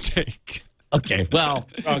your mistake. Okay, well,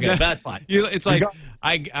 okay, that's fine. It's like,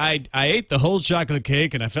 I ate the whole chocolate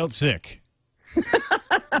cake, and I felt sick.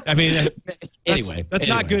 I mean, that's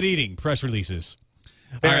not good eating, press releases.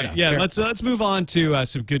 Fair enough. Let's move on to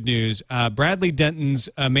some good news. Bradley Denton's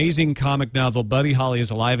amazing comic novel Buddy Holly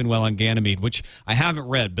is Alive and Well on Ganymede, which I haven't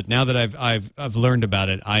read, but now that I've learned about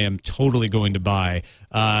it, I am totally going to buy.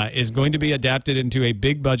 Is going to be adapted into a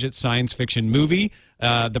big budget science fiction movie.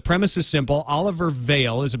 The premise is simple. Oliver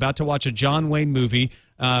Vale is about to watch a John Wayne movie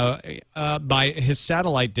by his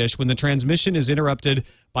satellite dish when the transmission is interrupted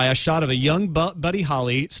by a shot of a young Buddy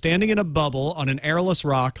Holly standing in a bubble on an airless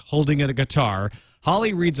rock holding a guitar.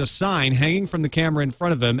 Holly reads a sign hanging from the camera in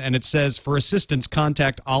front of him, and it says, for assistance,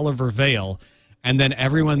 contact Oliver Vale. And then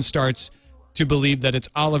everyone starts to believe that it's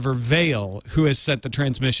Oliver Vale who has sent the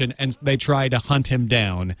transmission, and they try to hunt him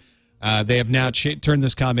down. They have now turned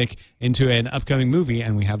this comic into an upcoming movie,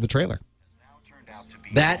 and we have the trailer.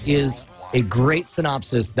 That is a great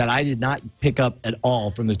synopsis that I did not pick up at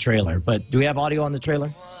all from the trailer. But do we have audio on the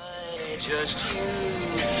trailer? Just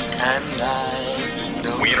you and I.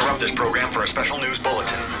 We interrupt this program for a special news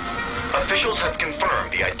bulletin. Officials have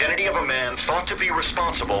confirmed the identity of a man thought to be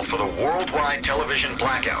responsible for the worldwide television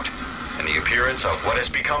blackout and the appearance of what has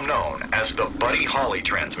become known as the Buddy Holly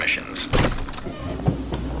transmissions.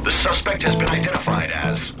 The suspect has been identified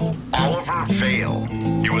as Oliver Vale.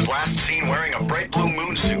 He was last seen wearing a bright blue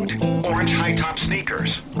moon suit, orange high-top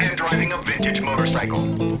sneakers, and driving a vintage motorcycle.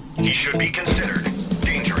 He should be considered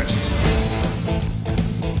dangerous.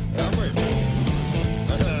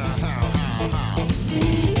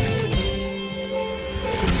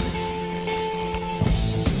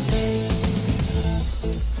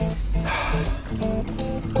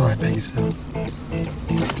 All right, Peggy Sue.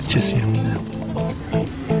 It's just you and me now.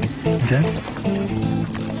 Okay?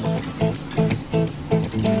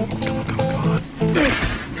 Come on.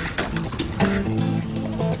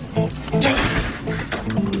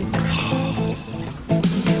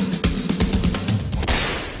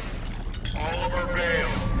 Oliver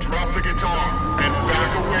Vale, drop the guitar and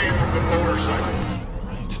back away from the motorcycle.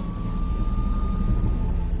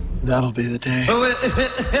 That'll be the day.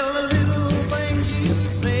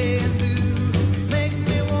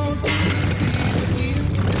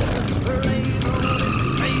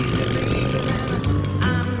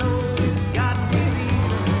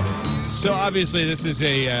 So obviously this is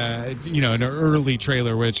an early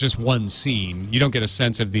trailer where it's just one scene. You don't get a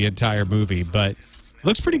sense of the entire movie, but it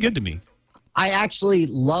looks pretty good to me. I actually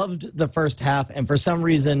loved the first half, and for some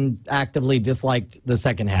reason actively disliked the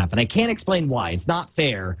second half. And I can't explain why. It's not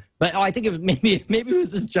fair. But I think maybe it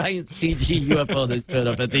was this giant CG UFO that showed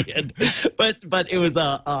up at the end. But it was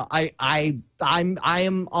I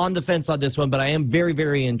am on the fence on this one, but I am very,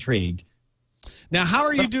 very intrigued. Now, how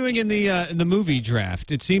are you doing in the movie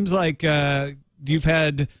draft? It seems like you've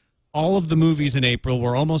had all of the movies in April.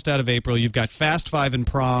 We're almost out of April. You've got Fast 5 and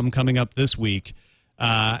Prom coming up this week.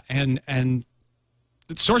 And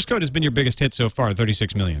Source Code has been your biggest hit so far,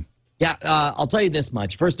 36 million. Yeah, I'll tell you this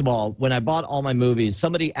much. First of all, when I bought all my movies,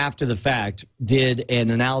 somebody after the fact did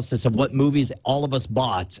an analysis of what movies all of us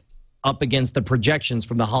bought up against the projections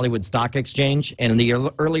from the Hollywood Stock Exchange. And in the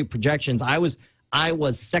early projections, I was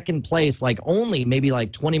second place, like only maybe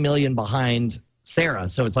like 20 million behind Sarah.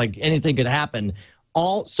 So it's like anything could happen.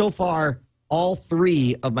 so far, all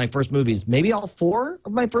 3 of my first movies, maybe all 4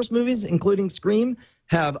 of my first movies, including Scream,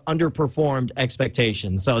 have underperformed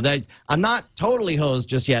expectations. So I'm not totally hosed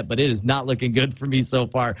just yet, but it is not looking good for me so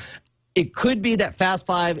far. It could be that Fast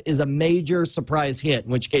 5 is a major surprise hit,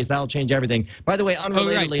 in which case that'll change everything. By the way,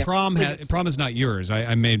 unrelatedly... Right. Prom is not yours.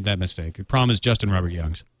 I made that mistake. Prom is Justin Robert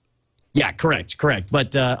Young's. Yeah, correct.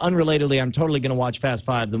 But unrelatedly, I'm totally going to watch Fast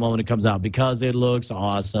 5 the moment it comes out because it looks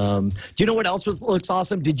awesome. Do you know what else looks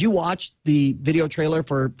awesome? Did you watch the video trailer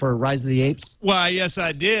for Rise of the Apes? Why, yes,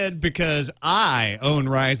 I did, because I own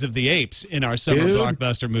Rise of the Apes in our summer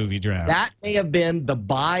blockbuster movie draft. That may have been the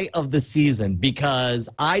buy of the season because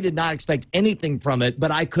I did not expect anything from it,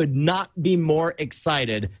 but I could not be more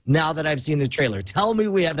excited now that I've seen the trailer. Tell me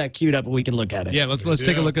we have that queued up and we can look at it. Yeah, let's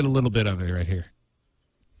take a look at a little bit of it right here.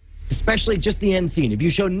 Especially just the end scene. If you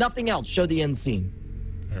show nothing else, show the end scene.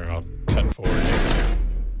 Here, I'll cut forward.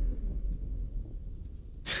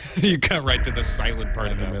 You cut right to the silent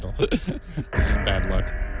part in the middle. This is bad luck.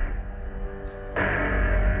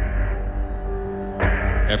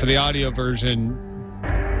 Yeah, for the audio version,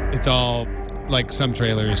 it's all like some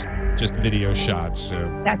trailers, just video shots. So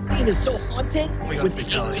that scene is so haunting with the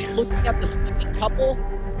ape just looking at the sleeping couple.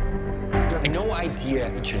 You have no idea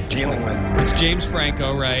what you're dealing with. It's James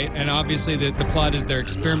Franco, right? And obviously the plot is they're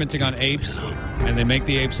experimenting on apes, and they make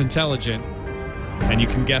the apes intelligent, and you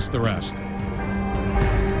can guess the rest. Look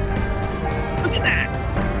at that!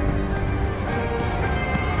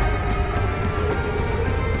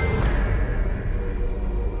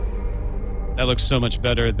 That looks so much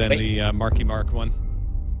better than the Marky Mark one.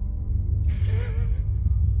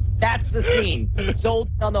 That's the scene. Sold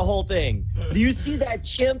on the whole thing. Do you see that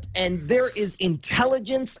chimp? And there is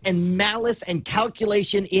intelligence and malice and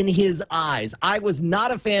calculation in his eyes. I was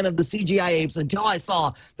not a fan of the CGI apes until I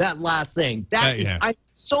saw that last thing. I'm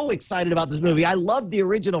so excited about this movie. I love the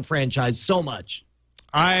original franchise so much.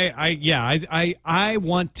 I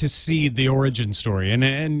want to see the origin story,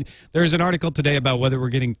 and there's an article today about whether we're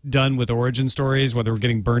getting done with origin stories, whether we're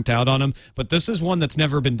getting burnt out on them. But this is one that's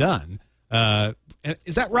never been done.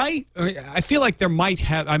 Is that right? I feel like there might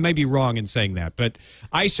have. I may be wrong in saying that, but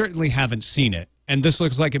I certainly haven't seen it, and this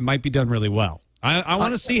looks like it might be done really well. I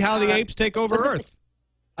want to see how the apes take over Earth.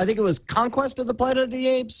 I think it was Conquest of the Planet of the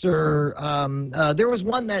Apes, or there was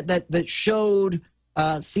one that showed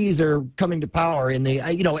Caesar coming to power in the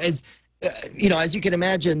as you can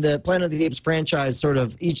imagine, the Planet of the Apes franchise, sort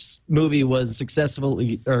of each movie was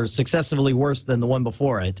successively worse than the one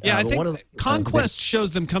before it. Yeah, I think Conquest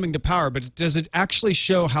shows them coming to power, but does it actually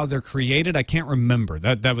show how they're created? I can't remember.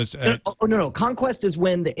 That was no. Conquest is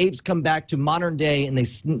when the apes come back to modern day and they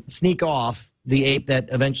sneak off the ape that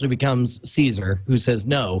eventually becomes Caesar, who says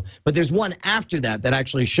no. But there's one after that that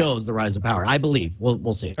actually shows the rise of power. I believe.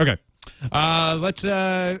 We'll see. Okay. Let's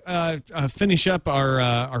finish up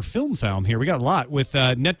our film here. We got a lot with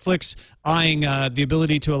Netflix eyeing the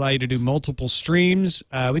ability to allow you to do multiple streams.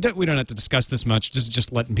 We don't have to discuss this much.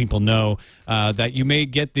 Just letting people know that you may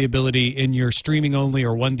get the ability in your streaming only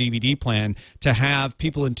or one DVD plan to have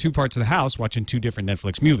people in 2 parts of the house watching 2 different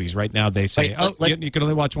Netflix movies. Right now they say, you can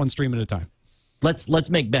only watch 1 stream at a time. Let's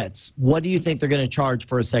make bets. What do you think they're going to charge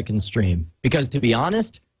for a second stream? Because to be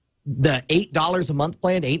honest, the $8 a month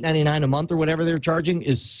plan, $8.99 a month or whatever they're charging,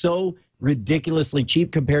 is so ridiculously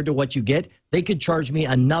cheap compared to what you get. They could charge me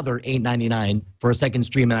another $8.99 for a second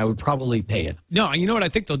stream, and I would probably pay it. No, you know what I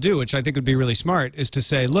think they'll do, which I think would be really smart, is to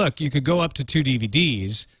say, look, you could go up to 2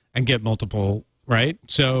 DVDs and get multiple, right?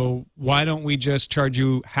 So why don't we just charge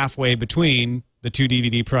you halfway between the 2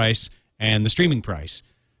 DVD price and the streaming price?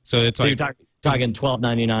 So it's you're talking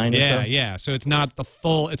 $12.99 or so? Yeah. So it's not the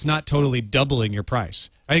full, it's not totally doubling your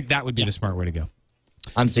price. I think that would be the smart way to go.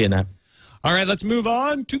 I'm seeing that. All right, let's move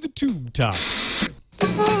on to the Tube Tops.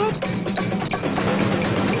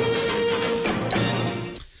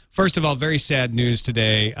 First of all, very sad news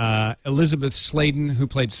today. Elizabeth Sladen, who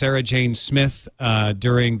played Sarah Jane Smith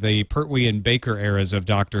during the Pertwee and Baker eras of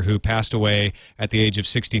Doctor Who, passed away at the age of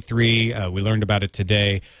 63. We learned about it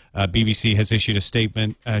today. BBC has issued a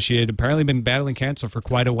statement. She had apparently been battling cancer for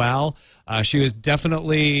quite a while. She was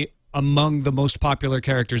definitely among the most popular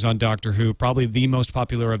characters on Doctor Who, probably the most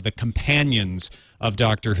popular of the companions of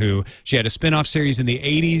Doctor Who. She had a spin-off series in the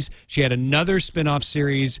 80s. She had another spin-off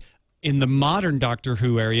series in the modern Doctor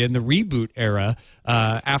Who area, in the reboot era,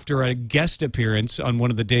 after a guest appearance on one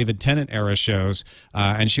of the David Tennant era shows,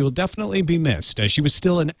 and she will definitely be missed. She was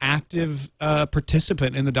still an active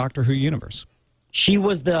participant in the Doctor Who universe. She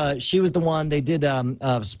was the one they did.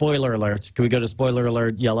 Spoiler alert! Can we go to spoiler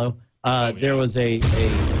alert yellow? There was a.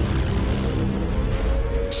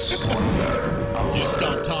 You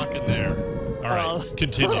stop talking there. All right,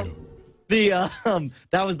 continue.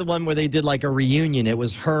 That was the one where they did like a reunion. It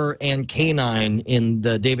was her and K9 in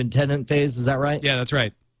the David Tennant phase. Is that right? Yeah, that's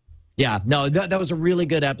right. Yeah, no, that was a really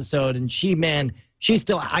good episode. And she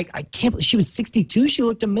still, I can't believe she was 62. She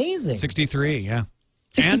looked amazing. 63, yeah.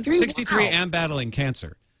 63, and 63 wow. and battling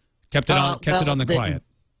cancer. Kept it on the quiet.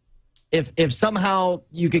 If somehow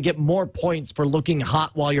you could get more points for looking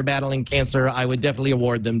hot while you're battling cancer, I would definitely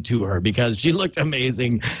award them to her because she looked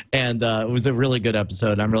amazing, and it was a really good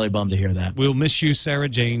episode. I'm really bummed to hear that. We'll miss you, Sarah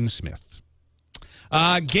Jane Smith.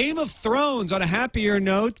 Game of Thrones, on a happier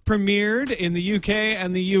note, premiered in the UK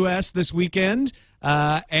and the US this weekend,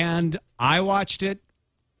 and I watched it.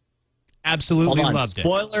 Absolutely loved it.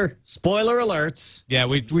 Spoiler alerts. Yeah,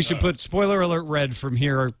 we should put spoiler alert red from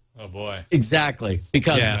here. Oh, boy. Exactly,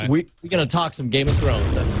 because we're going to talk some Game of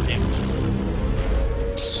Thrones. That's the game.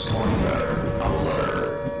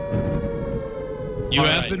 You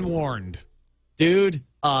have been warned. Dude,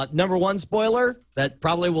 number one spoiler that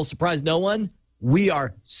probably will surprise no one. We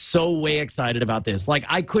are so way excited about this. Like,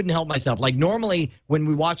 I couldn't help myself. Like, normally when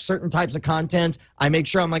we watch certain types of content, I make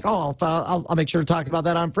sure I'm like, oh, I'll make sure to talk about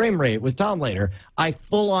that on Frame Rate with Tom later. I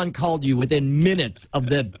full on called you within minutes of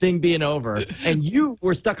the thing being over, and you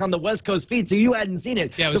were stuck on the West Coast feed, so you hadn't seen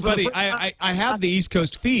it. Yeah, it was funny. I have the East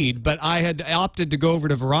Coast feed, but I had opted to go over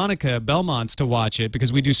to Veronica Belmont's to watch it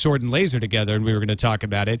because we do Sword and Laser together, and we were going to talk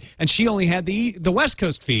about it. And she only had the West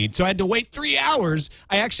Coast feed, so I had to wait 3 hours.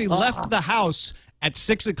 I actually left the house at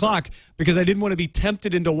 6 o'clock because I didn't want to be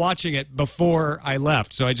tempted into watching it before I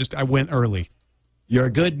left. So I went early. You're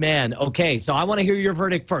a good man. Okay, so I want to hear your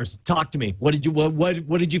verdict first. Talk to me. What did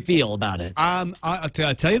you feel about it? I'll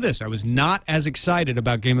tell you this. I was not as excited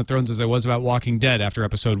about Game of Thrones as I was about Walking Dead after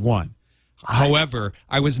episode 1. However,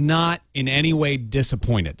 I was not in any way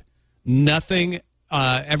disappointed. Nothing,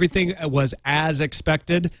 everything was as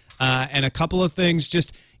expected. And a couple of things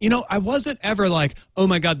just, I wasn't ever like, oh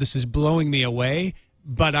my God, this is blowing me away.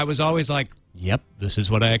 But I was always like, yep, this is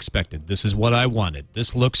what I expected. This is what I wanted.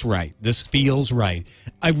 This looks right. This feels right.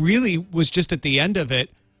 I really was just at the end of it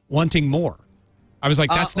wanting more. I was like,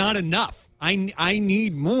 that's not enough. I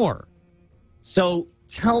need more. So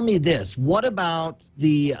tell me this. What about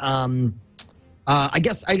the, I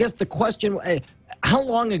guess the question, how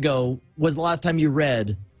long ago was the last time you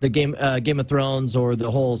read the Game of Thrones or the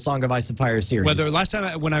whole Song of Ice and Fire series? Well, the last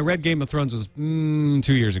time when I read Game of Thrones was 2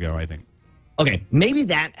 years ago, I think. Okay, maybe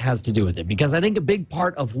that has to do with it because I think a big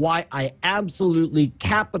part of why I absolutely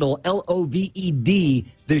capital LOVED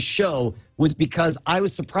this show was because I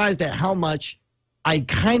was surprised at how much I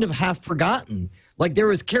kind of have forgotten. Like there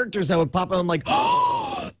was characters that would pop up and I'm like,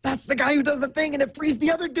 oh, that's the guy who does the thing and it frees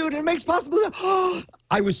the other dude and it makes possible. Oh,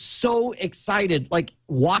 I was so excited. Like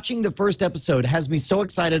watching the first episode has me so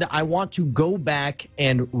excited. I want to go back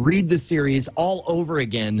and read the series all over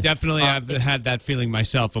again. Definitely I've had that feeling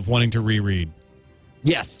myself of wanting to reread.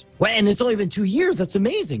 Yes. Well, and it's only been 2 years. That's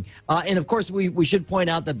amazing. And of course, we should point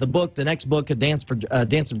out that the next book, Dance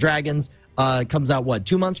of Dragons, comes out, what,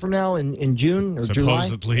 2 months from now in June or July?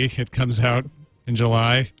 Supposedly it comes out in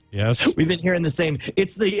July. Yes. We've been hearing the same.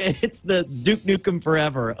 It's the Duke Nukem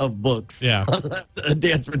Forever of books. Yeah.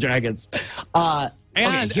 Dance for Dragons. Go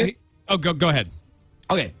ahead.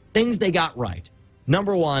 Okay. Things they got right.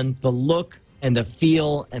 Number one, the look and the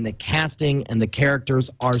feel and the casting and the characters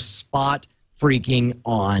are spot freaking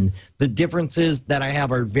on. The differences that I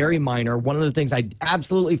have are very minor. One of the things I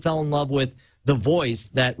absolutely fell in love with, the voice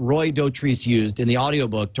that Roy Dotrice used in the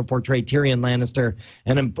audiobook to portray Tyrion Lannister.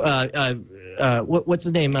 And what's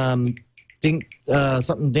his name? Something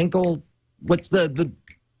Dinkle? What's the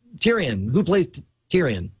Tyrion? Who plays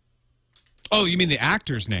Tyrion? Oh, you mean the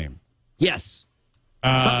actor's name? Yes.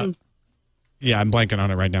 Yeah, I'm blanking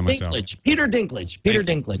on it right now myself. Peter Dinklage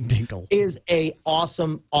is a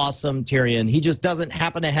awesome Tyrion. He just doesn't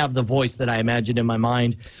happen to have the voice that I imagined in my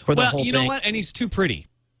mind for the whole thing. Well, you know what? And he's too pretty.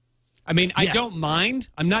 I mean, yes. I don't mind.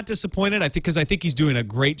 I'm not disappointed. I think he's doing a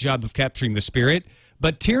great job of capturing the spirit.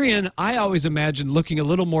 But Tyrion, I always imagined looking a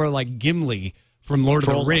little more like Gimli from Lord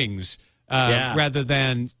of the Rings, rather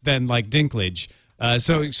than like Dinklage.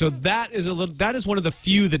 So that is one of the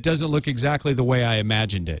few that doesn't look exactly the way I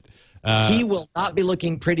imagined it. He will not be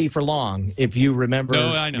looking pretty for long, if you remember. No,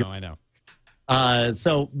 I know.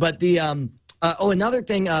 Another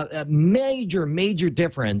thing, major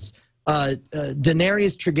difference.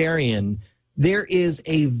 Daenerys Targaryen, there is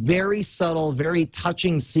a very subtle, very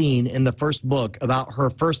touching scene in the first book about her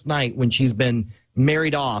first night when she's been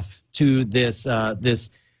married off to this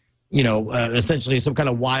essentially some kind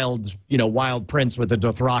of wild prince with a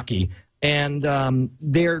Dothraki. And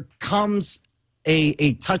there comes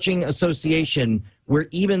a touching association where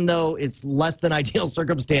even though it's less than ideal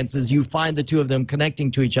circumstances, you find the two of them connecting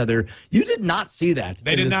to each other. You did not see that.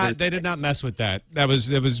 They did not. They did not mess with that. That was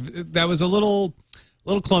a little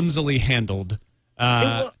clumsily handled.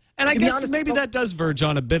 And I guess maybe that does verge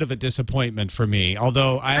on a bit of a disappointment for me.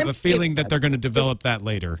 Although I have a feeling that they're going to develop that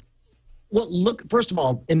later. Well, look, first of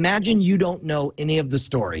all, imagine you don't know any of the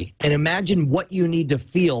story, and imagine what you need to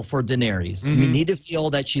feel for Daenerys. You need to feel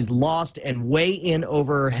that she's lost and way in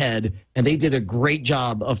over her head, and they did a great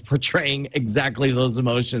job of portraying exactly those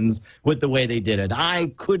emotions with the way they did it.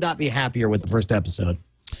 I could not be happier with the first episode.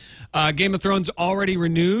 Game of Thrones already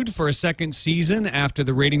renewed for a second season after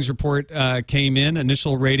the ratings report came in.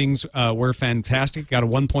 Initial ratings were fantastic. Got a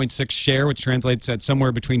 1.6 share, which translates at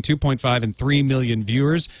somewhere between 2.5 and 3 million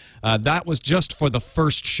viewers. That was just for the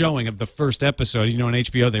first showing of the first episode. You know, on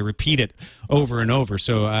HBO, they repeat it over and over,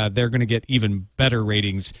 so they're going to get even better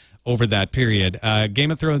ratings over that period.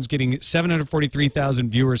 Game of Thrones getting 743,000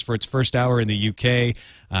 viewers for its first hour in the UK.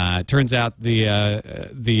 Turns out the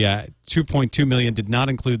 2.2 million did not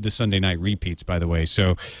include the Sunday night repeats, by the way.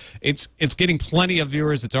 So it's getting plenty of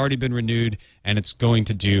viewers. It's already been renewed, and it's going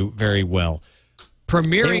to do very well.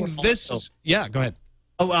 Premiering this... Yeah, go ahead.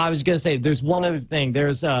 Oh, I was going to say, there's one other thing.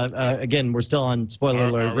 There's, again, we're still on spoiler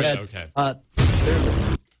alert. Red. Okay.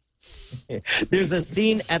 There's a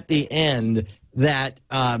scene at the end that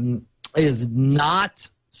is not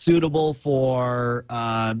suitable for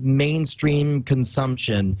mainstream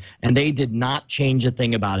consumption, and they did not change a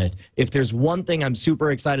thing about it. If there's one thing I'm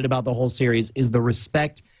super excited about the whole series is the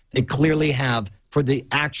respect they clearly have for the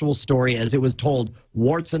actual story as it was told,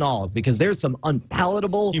 warts and all, because there's some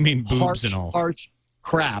unpalatable, harsh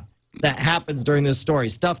crap that happens during this story.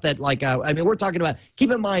 Stuff that, like, I mean, we're talking about, keep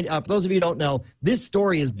in mind, for those of you who don't know, this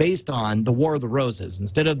story is based on the War of the Roses.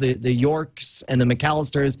 Instead of the Yorks and the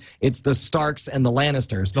McAllisters, it's the Starks and the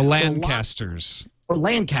Lannisters. The Lancasters. Or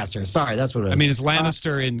Lancasters, sorry, that's what it was. I mean, it's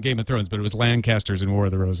Lannister in Game of Thrones, but it was Lancasters in War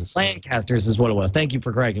of the Roses. Lancasters is what it was. Thank you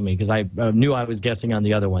for correcting me, because I knew I was guessing on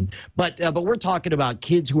the other one. But we're talking about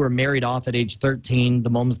kids who are married off at age 13, the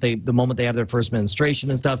moment they have their first menstruation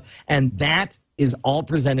and stuff, and that is all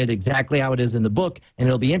presented exactly how it is in the book, and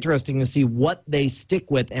it'll be interesting to see what they stick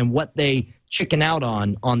with and what they chicken out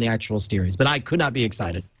on the actual series. But I could not be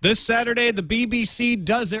excited. This Saturday, the BBC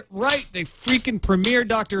does it right. They freaking premiere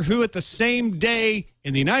Doctor Who at the same day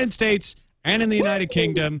in the United States and in the United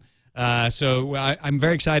Kingdom. So I'm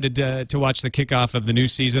very excited to watch the kickoff of the new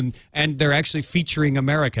season, and they're actually featuring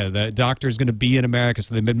America. The Doctor's going to be in America,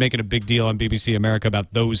 so they've been making a big deal on BBC America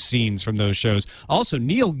about those scenes from those shows. Also,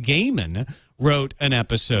 Neil Gaiman wrote an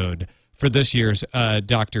episode for this year's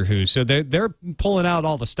Doctor Who, so they're pulling out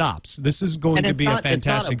all the stops. This is going to be a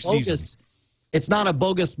fantastic season. It's not a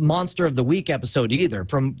bogus Monster of the Week episode either.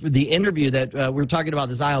 From the interview that we were talking about,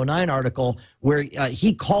 this IO9 article, where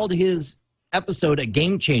he called his episode a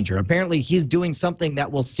game changer. Apparently, he's doing something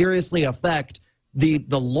that will seriously affect the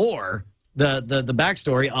lore, the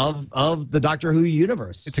backstory of the Doctor Who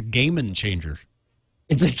universe. It's a Gaiman changer.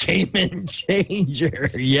 It's a Gaiman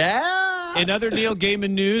changer. Yeah. In other Neil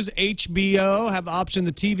Gaiman news, HBO have optioned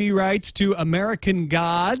the TV rights to American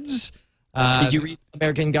Gods. Did you read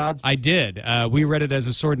American Gods? I did. We read it as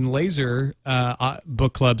a Sword and Laser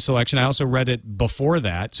book club selection. I also read it before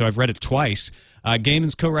that, so I've read it twice.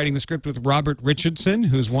 Gaiman's co-writing the script with Robert Richardson,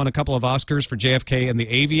 who's won a couple of Oscars for JFK and The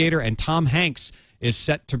Aviator, and Tom Hanks is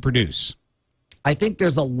set to produce. I think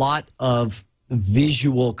there's a lot of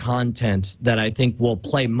visual content that I think will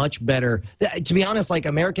play much better. To be honest, like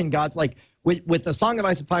American Gods, like with the Song of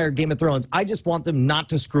Ice and Fire, Game of Thrones, I just want them not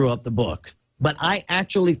to screw up the book. But I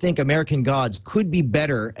actually think American Gods could be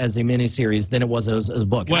better as a miniseries than it was as a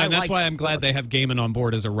book. Well, and that's why I'm glad they have Gaiman on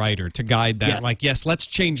board as a writer to guide that. Yes. Like, yes, let's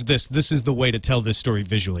change this. This is the way to tell this story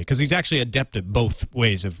visually, because he's actually adept at both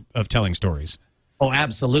ways of telling stories. Oh,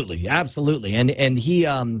 absolutely, absolutely, and he,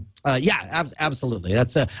 absolutely.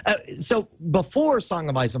 That's so. Before Song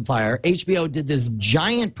of Ice and Fire, HBO did this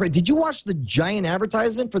giant. Did you watch the giant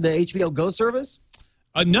advertisement for the HBO Go service?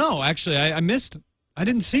 No, actually, I missed. I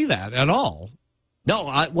didn't see that at all. No,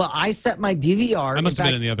 I set my DVR. I must have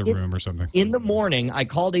been in the other room or something. In the morning, I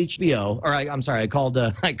called HBO, or I'm sorry, I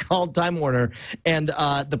called Time Warner, and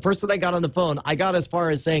the person I got on the phone, I got as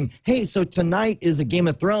far as saying, "Hey, so tonight is a Game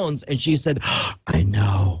of Thrones," and she said, "I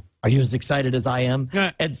know. Are you as excited as I am?"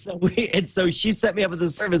 And so she set me up with the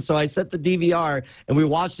service. So I set the DVR, and we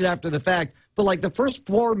watched it after the fact. But like the first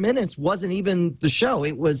 4 minutes wasn't even the show.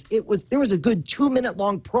 There was a good 2-minute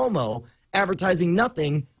long promo advertising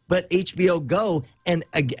nothing but HBO Go, and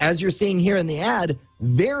as you're seeing here in the ad,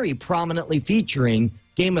 very prominently featuring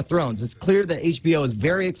Game of Thrones. It's clear that HBO is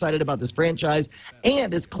very excited about this franchise,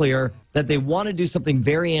 and it's clear that they want to do something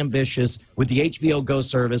very ambitious with the HBO Go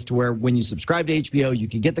service to where when you subscribe to HBO, you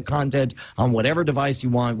can get the content on whatever device you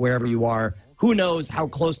want, wherever you are. Who knows how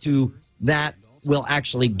close to that we'll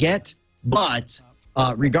actually get, but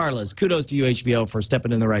regardless, kudos to you, HBO, for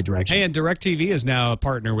stepping in the right direction. Hey, and DirecTV is now a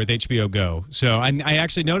partner with HBO Go. So I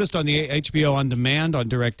actually noticed on the HBO On Demand on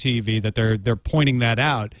DirecTV that they're pointing that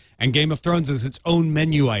out, and Game of Thrones is its own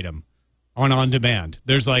menu item on Demand.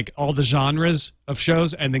 There's like all the genres of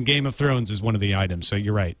shows, and then Game of Thrones is one of the items. So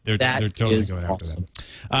you're right. They're totally going after that.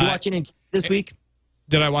 You watching it this week?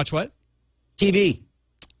 Did I watch what? TV.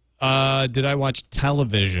 Did I watch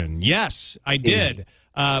television? Yes, I did.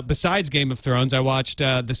 Besides Game of Thrones, I watched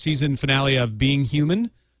the season finale of Being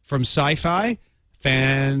Human from Sci-Fi.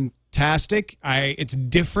 Fantastic. It's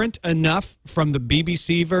different enough from the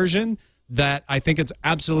BBC version that I think it's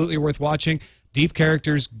absolutely worth watching. Deep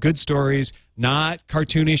characters, good stories, not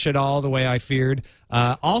cartoonish at all the way I feared.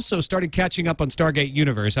 Also started catching up on Stargate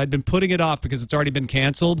Universe. I'd been putting it off because it's already been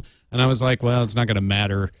canceled, and I was like, well, it's not going to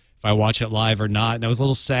matter if I watch it live or not. And I was a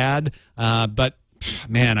little sad, but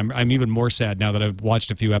man, I'm even more sad now that I've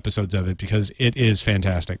watched a few episodes of it because it is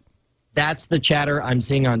fantastic. That's the chatter I'm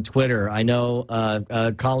seeing on Twitter. I know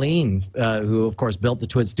Colleen, who, of course, built the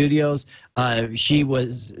Twit Studios, she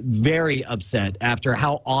was very upset after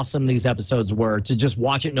how awesome these episodes were to just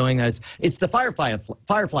watch it knowing that it's the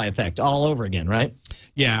Firefly effect all over again, right?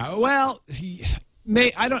 Yeah, well,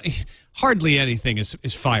 hardly anything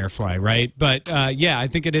is Firefly, right? But, yeah, I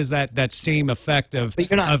think it is that same effect of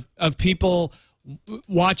people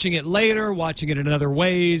watching it later, watching it in other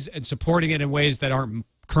ways, and supporting it in ways that aren't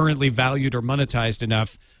currently valued or monetized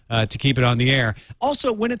enough to keep it on the air.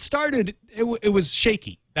 Also, when it started, it was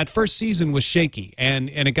shaky. That first season was shaky, and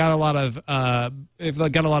it got a lot of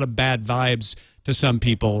bad vibes to some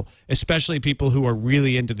people, especially people who are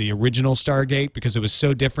really into the original Stargate because it was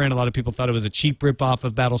so different. A lot of people thought it was a cheap ripoff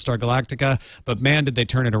of Battlestar Galactica, but man, did they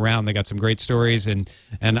turn it around. They got some great stories, and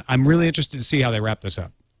I'm really interested to see how they wrap this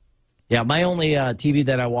up. Yeah, my only TV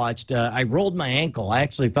that I watched, I rolled my ankle. I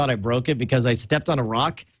actually thought I broke it because I stepped on a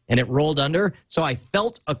rock and it rolled under. So I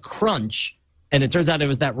felt a crunch, and it turns out it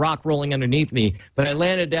was that rock rolling underneath me. But I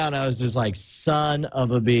landed down, I was just like, son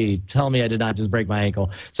of a bee. Tell me I did not just break my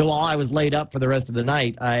ankle. So while I was laid up for the rest of the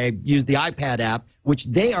night, I used the iPad app, which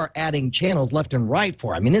they are adding channels left and right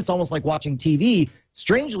for. I mean, it's almost like watching TV.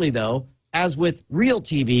 Strangely, though, as with real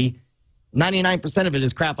TV, 99% of it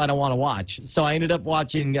is crap I don't want to watch. So I ended up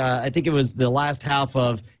watching, I think it was the last half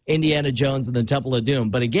of Indiana Jones and the Temple of Doom.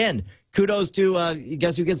 But again, kudos to,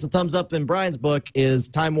 guess who gets the thumbs up in Brian's book is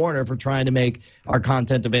Time Warner for trying to make our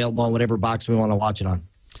content available on whatever box we want to watch it on.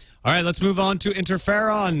 All right, let's move on to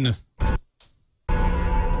Interferon.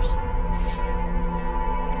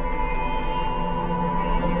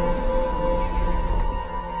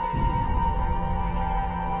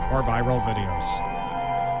 Or viral videos.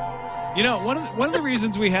 You know, one of the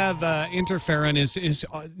reasons we have Interferon is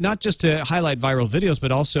not just to highlight viral videos,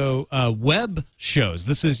 but also web shows.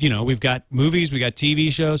 This is, we've got movies, we got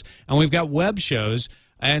TV shows, and we've got web shows.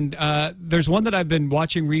 And there's one that I've been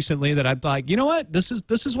watching recently that I'm like, you know what? This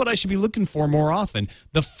is what I should be looking for more often.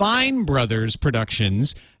 The Fine Brothers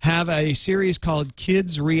Productions have a series called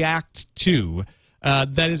Kids React To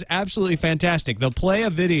that is absolutely fantastic. They'll play a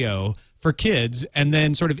video for kids and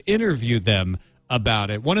then sort of interview them about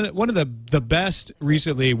it. One of the best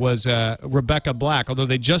recently was Rebecca Black, although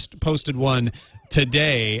they just posted one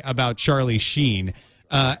today about Charlie Sheen.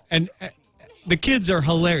 And the kids are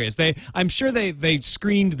hilarious. I'm sure they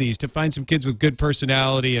screened these to find some kids with good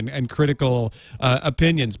personality and critical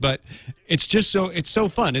opinions, but it's so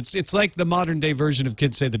fun. It's like the modern day version of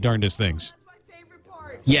Kids Say the Darndest Things.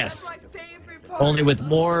 Yes. Only with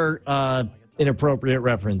more inappropriate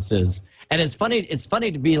references. And it's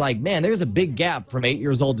funny to be like, man, there's a big gap from 8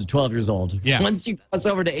 years old to 12 years old. Yeah. Once you cross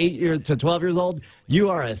over to 12 years old, you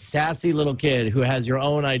are a sassy little kid who has your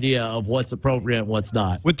own idea of what's appropriate and what's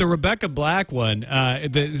not. With the Rebecca Black one,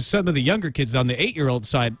 some of the younger kids on the 8-year-old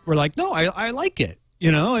side were like, no, I like it.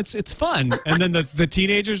 It's fun. And then the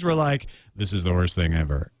teenagers were like, this is the worst thing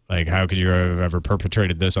ever. Like, how could you have ever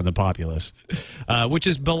perpetrated this on the populace? Which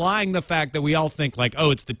is belying the fact that we all think, like,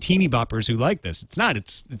 oh, it's the teeny boppers who like this. It's not.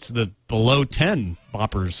 It's the below 10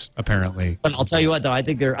 boppers, apparently. But I'll tell you what, though, I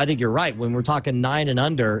think you're right. When we're talking 9 and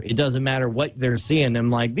under, it doesn't matter what they're seeing. I'm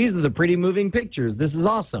like, these are the pretty moving pictures. This is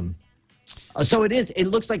awesome. So it is. It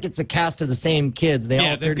looks like it's a cast of the same kids.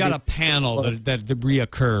 They've got a panel that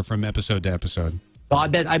reoccur from episode to episode. Well, I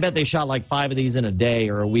bet they shot like 5 of these in a day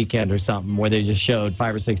or a weekend or something where they just showed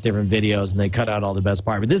 5 or 6 different videos and they cut out all the best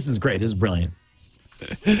part. But this is great. This is brilliant.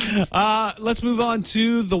 Let's move on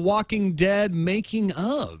to The Walking Dead making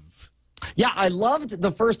of. Yeah, I loved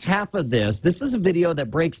the first half of this. This is a video that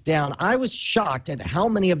breaks down. I was shocked at how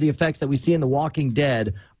many of the effects that we see in The Walking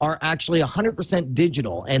Dead are actually 100%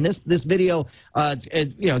 digital. And this video,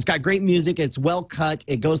 it's got great music. It's well cut.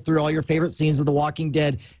 It goes through all your favorite scenes of The Walking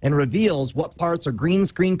Dead and reveals what parts are green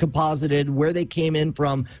screen composited, where they came in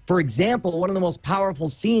from. For example, one of the most powerful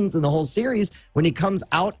scenes in the whole series, when he comes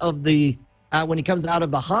out of the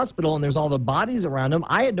hospital and there's all the bodies around him,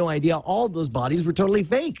 I had no idea all of those bodies were totally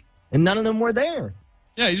fake and none of them were there.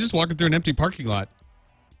 Yeah, you're just walking through an empty parking lot.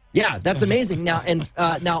 Yeah, that's amazing. Now,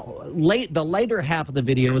 the later half of the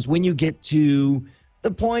video is when you get to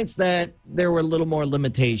the points that there were a little more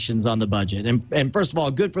limitations on the budget. And first of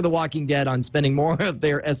all, good for The Walking Dead on spending more of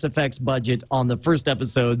their SFX budget on the first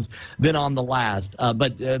episodes than on the last.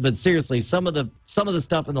 But seriously, some of the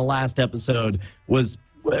stuff in the last episode was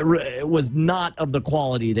not of the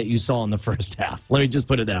quality that you saw in the first half. Let me just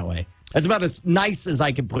put it that way. That's about as nice as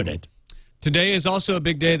I can put it. Today is also a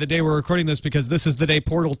big day, the day we're recording this, because this is the day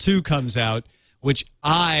Portal 2 comes out, which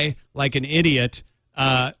I, like an idiot,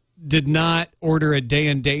 did not order a day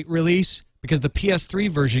and date release because the PS3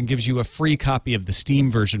 version gives you a free copy of the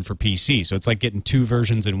Steam version for PC. So it's like getting two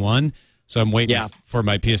versions in one. So I'm waiting for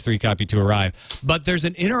my PS3 copy to arrive. But there's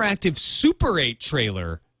an interactive Super 8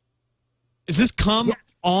 trailer. Is this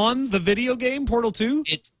on the video game, Portal 2?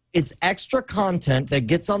 It's extra content that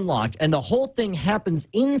gets unlocked, and the whole thing happens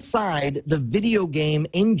inside the video game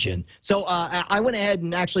engine. So I went ahead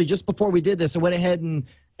and actually, just before we did this, I went ahead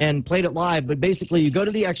and played it live. But basically, you go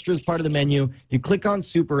to the extras part of the menu, you click on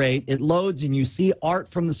Super 8, it loads, and you see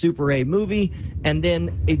art from the Super 8 movie, and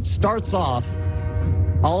then it starts off.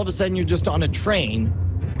 All of a sudden, you're just on a train.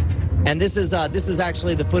 And this is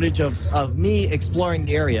actually the footage of me exploring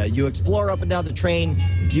the area. You explore up and down the train.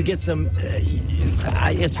 You get some.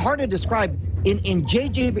 It's hard to describe. In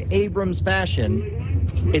J.J. Abrams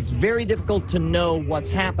fashion, it's very difficult to know what's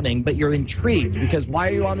happening, but you're intrigued because why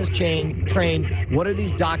are you on this train? What are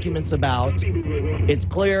these documents about? It's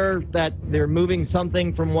clear that they're moving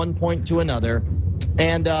something from one point to another.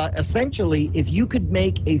 And essentially, if you could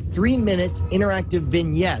make a 3-minute interactive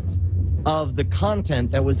vignette of the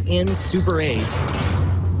content that was in Super 8,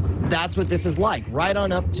 that's what this is like, right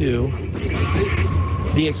on up to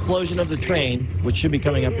the explosion of the train, which should be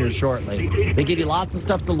coming up here shortly. They give you lots of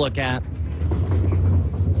stuff to look at.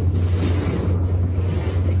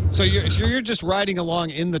 So you're just riding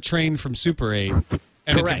along in the train from Super 8,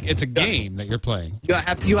 and it's a game that you're playing.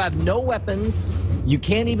 You have no weapons. You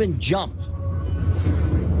can't even jump.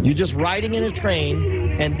 You're just riding in a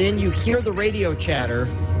train, and then you hear the radio chatter.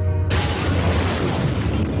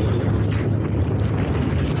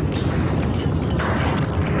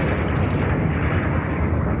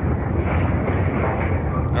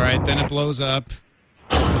 All right, then it blows up.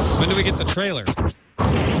 When do we get the trailer?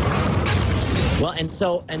 Well, and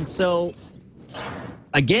so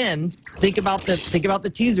again, think about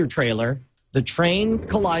the teaser trailer. The train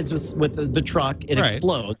collides with the truck. It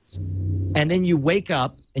explodes. And then you wake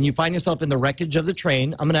up and you find yourself in the wreckage of the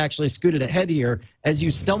train. I'm going to actually scoot it ahead here. As you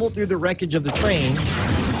stumble through the wreckage of the train,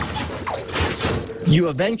 you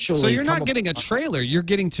eventually... So you're not getting a trailer. You're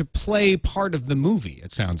getting to play part of the movie,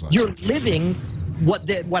 it sounds like. You're living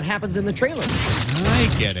what happens in the trailer.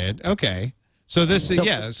 I get it. Okay. So this is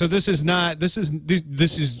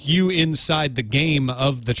you inside the game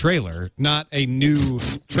of the trailer, not a new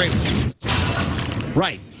trailer.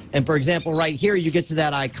 Right. And for example, right here, you get to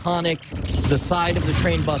that iconic, the side of the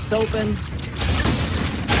train busts open.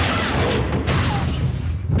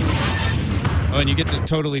 Oh, and you get to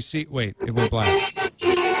totally see. Wait, it went black.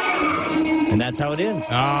 And that's how it ends.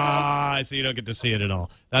 Ah, so you don't get to see it at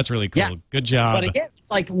all. That's really cool. Yeah. Good job. But again,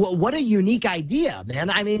 it's like, what a unique idea, man.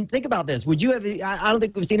 I mean, think about this. Would you have, I don't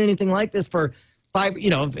think we've seen anything like this for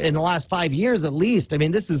in the last 5 years at least. I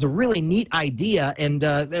mean, this is a really neat idea. And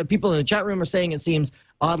people in the chat room are saying it seems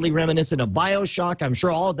oddly reminiscent of BioShock. I'm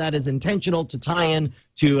sure all of that is intentional to tie in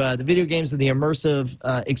to the video games and the immersive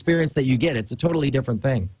experience that you get. It's a totally different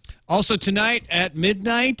thing. Also tonight at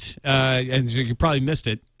midnight, and you probably missed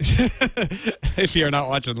it if you're not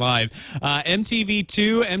watching live,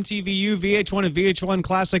 MTV2, MTVU, VH1, and VH1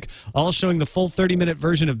 Classic all showing the full 30-minute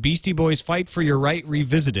version of Beastie Boys' Fight for Your Right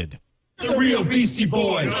Revisited. The real Beastie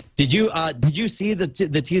Boys. Did you see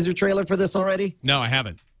the teaser trailer for this already? No, I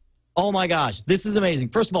haven't. Oh my gosh, this is amazing.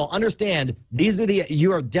 First of all, understand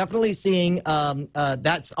you are definitely seeing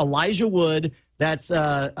that's Elijah Wood. That's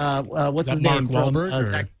what's his name from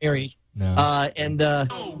Zach Mary. No. We're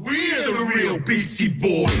the real Beastie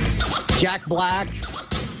Boys. Jack Black.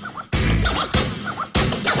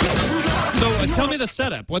 So tell me the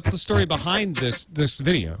setup. What's the story behind this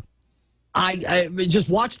video? I just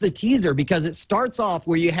watched the teaser because it starts off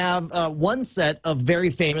where you have one set of very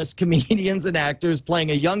famous comedians and actors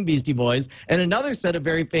playing a young Beastie Boys, and another set of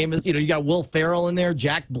very famous, you got Will Ferrell in there,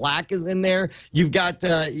 Jack Black is in there, you've got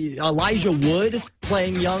Elijah Wood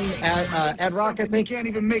playing young Ed Rock, I think. You can't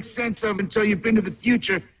even make sense of until you've been to the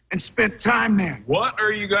future and spent time there. What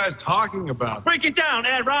are you guys talking about? Break it down,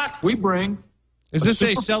 Ed Rock. We bring. Is this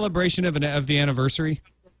a celebration of the anniversary?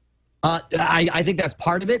 I think that's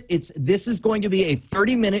part of it. This is going to be a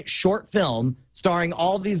 30-minute short film starring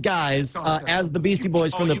all of these guys as the Beastie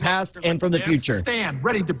Boys from the past and from the future. Stand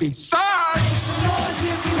ready to be served.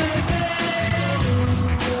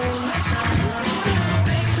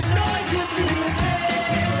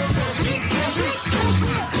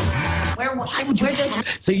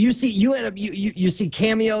 So you see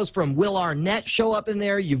cameos from Will Arnett show up in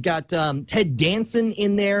there. You've got Ted Danson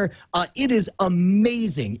in there. It is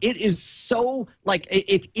amazing. It is so like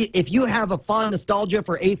if you have a fond nostalgia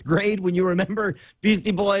for 8th grade when you remember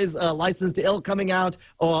Beastie Boys, License to Ill coming out,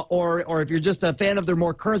 or if you're just a fan of their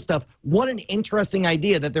more current stuff, what an interesting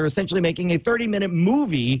idea that they're essentially making a 30-minute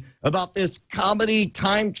movie about this comedy,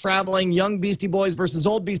 time-traveling young Beastie Boys versus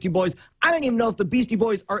old Beastie Boys. I don't even know if the Beastie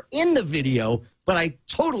Boys are in the video, but I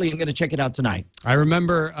totally am going to check it out tonight. I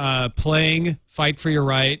remember playing Fight for Your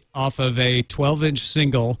Right off of a 12-inch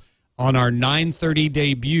single on our 9:30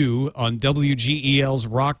 debut on WGEL's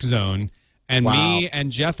Rock Zone, and me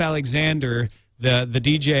and Jeff Alexander, the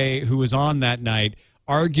DJ who was on that night,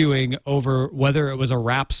 arguing over whether it was a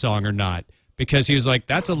rap song or not, because he was like,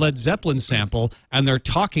 that's a Led Zeppelin sample, and they're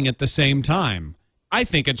talking at the same time. I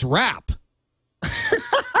think it's rap.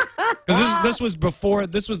 Because this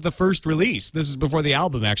was the first release. This is before the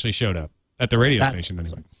album actually showed up at the radio station.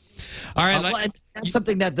 Anyway. All right, that's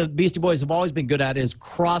something that the Beastie Boys have always been good at, is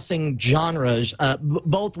crossing genres,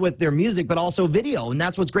 both with their music but also video, and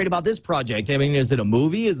that's what's great about this project. I mean, is it a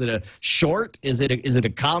movie? Is it a short? Is it a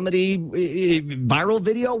comedy viral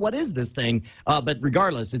video? What is this thing? But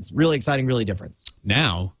regardless, it's really exciting, really different.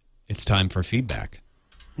 Now it's time for feedback.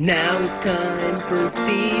 Now it's time for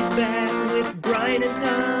feedback with Brian and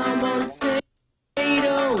Tom on Fade.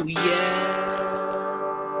 Oh, yeah.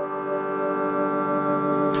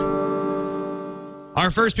 Our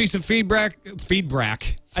first piece of feedback.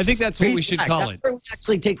 I think that's what we should call it. We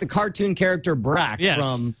actually take the cartoon character Brack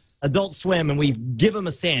from Adult Swim and we give him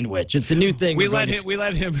a sandwich. It's a new thing. We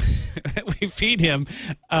feed him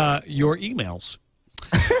your emails.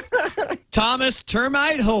 Thomas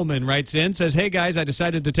Termite Holman writes in, says, hey guys, I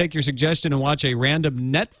decided to take your suggestion and watch a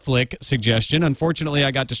random Netflix suggestion. Unfortunately,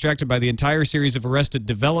 I got distracted by the entire series of Arrested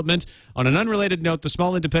Development. On an unrelated note, the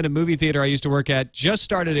small independent movie theater I used to work at just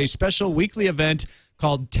started a special weekly event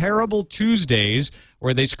called Terrible Tuesdays,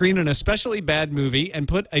 where they screen an especially bad movie and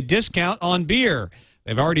put a discount on beer.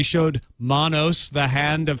 They've already showed Manos, The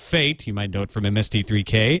Hand of Fate, you might know it from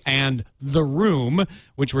MST3K, and The Room,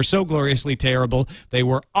 which were so gloriously terrible. They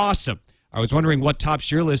were awesome. I was wondering what tops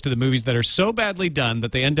your list of the movies that are so badly done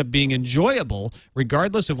that they end up being enjoyable,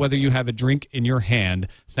 regardless of whether you have a drink in your hand.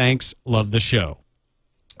 Thanks. Love the show.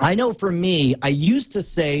 I know for me, I used to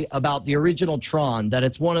say about the original Tron that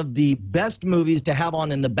it's one of the best movies to have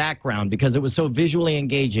on in the background because it was so visually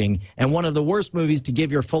engaging, and one of the worst movies to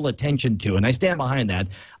give your full attention to, and I stand behind that.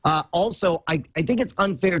 Also, I think it's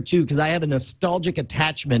unfair, too, because I have a nostalgic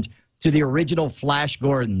attachment to the original Flash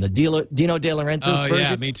Gordon, the Dino De Laurentiis version.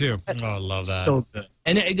 Yeah, me too. Oh, I love that. So good.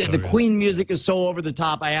 And the Queen music is so over the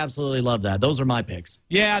top. I absolutely love that. Those are my picks.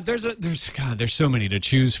 Yeah, there's so many to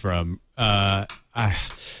choose from. I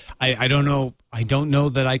don't know. I don't know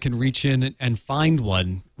that I can reach in and find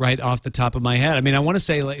one right off the top of my head. I mean, I want to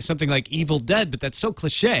say something like Evil Dead, but that's so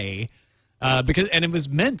cliche. And it was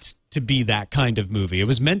meant to be that kind of movie. It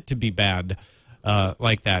was meant to be bad.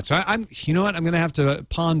 Like that. So you know what? I'm going to have to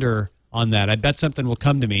ponder on that. I bet something will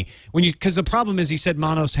come to me because the problem is he said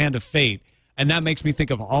Manos, Hand of Fate, and that makes me think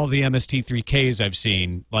of all the MST3Ks I've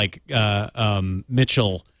seen, like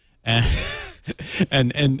Mitchell, and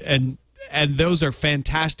those are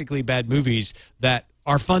fantastically bad movies that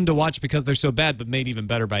are fun to watch because they're so bad, but made even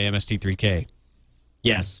better by MST3K.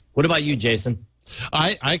 Yes. What about you, Jason?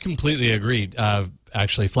 I completely agree.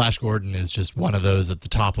 Actually, Flash Gordon is just one of those at the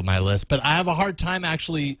top of my list. But I have a hard time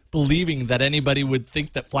actually believing that anybody would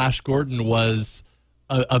think that Flash Gordon was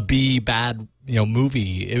a bad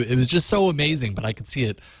movie. It was just so amazing, but I could see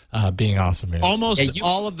it being awesome. Almost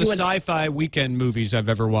all of the sci-fi weekend movies I've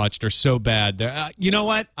ever watched are so bad. You know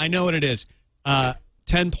what? I know what it is.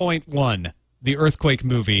 10.1, the earthquake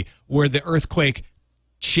movie, where the earthquake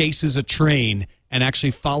chases a train and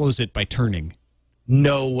actually follows it by turning.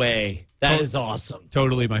 No way. That is awesome.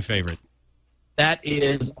 Totally my favorite. That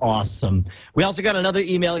is awesome. We also got another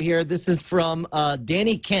email here. This is from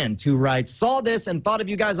Danny Kent, who writes, saw this and thought of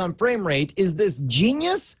you guys on Frame Rate. Is this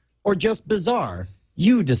genius or just bizarre?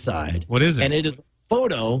 You decide. What is it? And it is a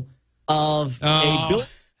photo of a bill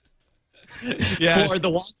for The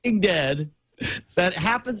Walking Dead that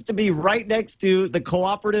happens to be right next to the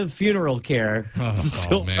Cooperative Funeral Care.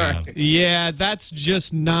 Oh, man. Yeah, that's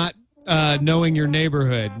just not knowing your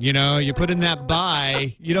neighborhood. You know, you put in that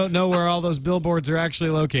buy, you don't know where all those billboards are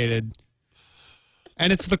actually located.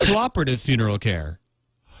 And it's the Cooperative Funeral Care.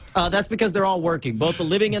 That's because they're all working, both the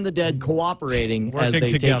living and the dead cooperating as they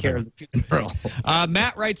together. take care of the funeral.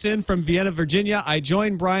 Matt writes in from Vienna, Virginia. I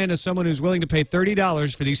joined Brian as someone who's willing to pay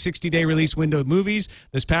 $30 for these 60-day release window movies.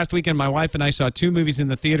 This past weekend, my wife and I saw 2 movies in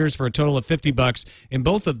the theaters for a total of $50. In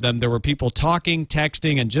both of them, there were people talking,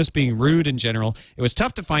 texting, and just being rude in general. It was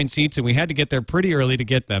tough to find seats, and we had to get there pretty early to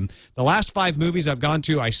get them. The last 5 movies I've gone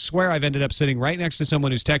to, I swear I've ended up sitting right next to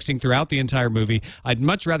someone who's texting throughout the entire movie. I'd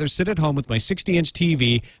much rather sit at home with my 60-inch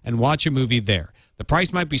TV and watch a movie there. The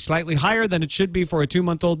price might be slightly higher than it should be for a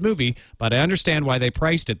 2-month-old movie, but I understand why they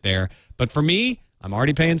priced it there. But for me, I'm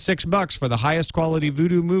already paying $6 for the highest quality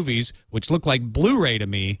Vudu movies, which look like Blu-ray to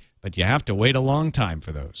me, but you have to wait a long time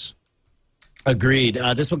for those. Agreed.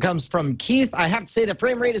 This one comes from Keith. I have to say that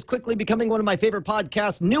Frame Rate is quickly becoming one of my favorite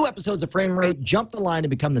podcasts. New episodes of Frame Rate jump the line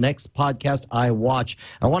and become the next podcast I watch.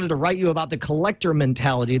 I wanted to write you about the collector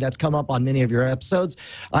mentality that's come up on many of your episodes.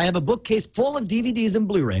 I have a bookcase full of DVDs and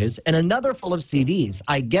Blu-rays and another full of CDs.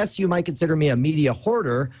 I guess you might consider me a media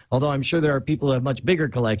hoarder, although I'm sure there are people who have much bigger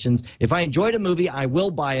collections. If I enjoyed a movie, I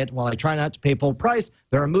will buy it. While I try not to pay full price,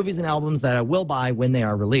 there are movies and albums that I will buy when they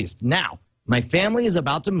are released. Now, my family is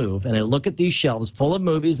about to move, and I look at these shelves full of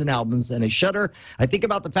movies and albums, and I shudder. I think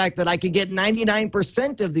about the fact that I could get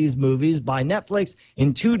 99% of these movies by Netflix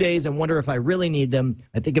in 2 days and wonder if I really need them.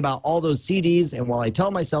 I think about all those CDs, and while I tell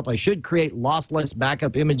myself I should create lossless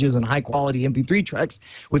backup images and high-quality MP3 tracks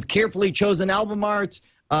with carefully chosen album art,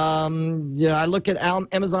 I look at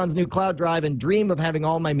Amazon's new cloud drive and dream of having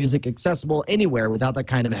all my music accessible anywhere without that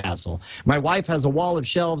kind of hassle. My wife has a wall of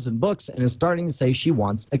shelves and books and is starting to say she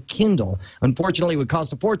wants a Kindle. Unfortunately, it would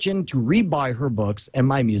cost a fortune to rebuy her books and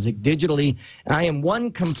my music digitally. I am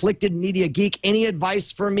one conflicted media geek. Any advice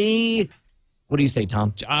for me? What do you say,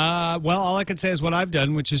 Tom? Well, all I can say is what I've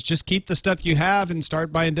done, which is just keep the stuff you have and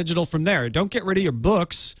start buying digital from there. Don't get rid of your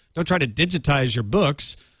books. Don't try to digitize your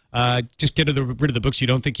books. Just get rid of the books you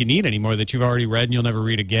don't think you need anymore, that you've already read and you'll never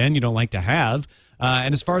read again, you don't like to have.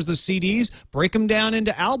 And as far as those CDs, break them down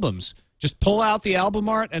into albums. Just pull out the album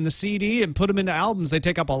art and the CD and put them into albums. They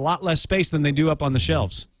take up a lot less space than they do up on the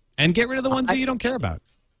shelves. And get rid of the ones that you don't care about.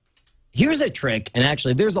 Here's a trick, and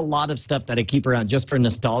actually there's a lot of stuff that I keep around just for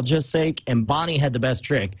nostalgia's sake, and Bonnie had the best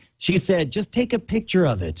trick. She said, just take a picture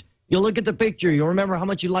of it. You'll look at the picture, you'll remember how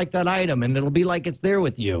much you like that item, and it'll be like it's there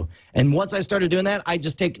with you. And once I started doing that, I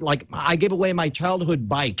just take, like, I gave away my childhood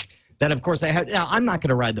bike that, of course, I had. Now, I'm not going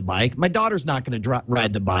to ride the bike. My daughter's not going to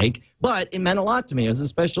ride the bike, but it meant a lot to me. It was a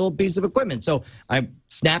special piece of equipment. So I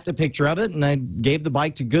snapped a picture of it, and I gave the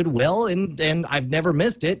bike to Goodwill, and I've never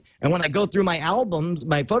missed it. And when I go through my albums,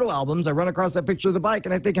 my photo albums, I run across that picture of the bike,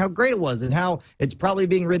 and I think how great it was and how it's probably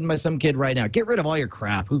being ridden by some kid right now. Get rid of all your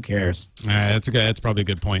crap. Who cares? That's probably a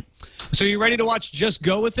good point. So you ready to watch Just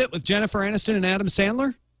Go With It with Jennifer Aniston and Adam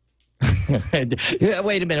Sandler?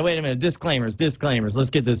 Wait a minute. Disclaimers. Let's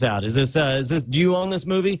get this out. Is this, do you own this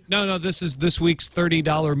movie? No, this is this week's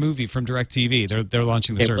 $30 movie from DirecTV. They're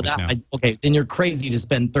launching the service now. Then you're crazy to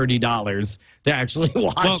spend $30 to actually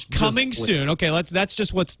watch. Well, coming soon. Okay, that's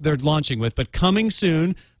just what they're launching with, but coming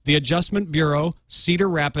soon, the Adjustment Bureau, Cedar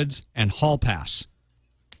Rapids, and Hall Pass.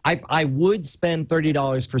 I would spend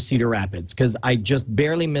 $30 for Cedar Rapids because I just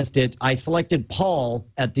barely missed it. I selected Paul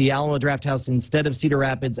at the Alamo Drafthouse instead of Cedar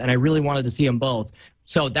Rapids, and I really wanted to see them both.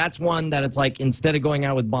 So that's one that it's like, instead of going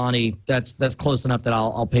out with Bonnie, that's close enough that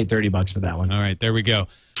I'll pay $30 for that one. All right, there we go.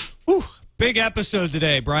 Whew, big episode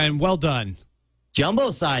today, Brian. Well done. Jumbo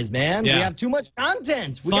size, man. Yeah. We have too much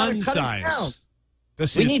content. We Fun gotta cut size. it down.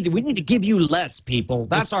 We need to give you less, people.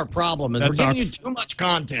 That's our problem. We're giving you too much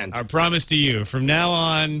content. Our promise to you from now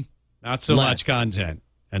on: not so much content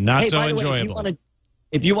and not so enjoyable.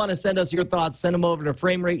 If you want to send us your thoughts, send them over to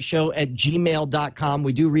framerateshow@gmail.com.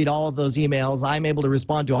 We do read all of those emails. I'm able to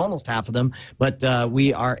respond to almost half of them, but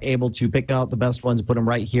we are able to pick out the best ones and put them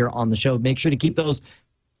right here on the show. Make sure to keep those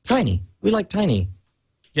tiny. We like tiny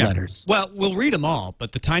letters. Well, we'll read them all,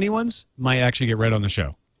 but the tiny ones might actually get read on the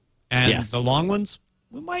show. And the long ones,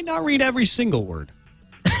 we might not read every single word.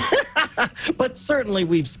 But certainly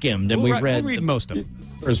we've skimmed and we'll read most of them.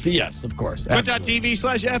 Yes, of course.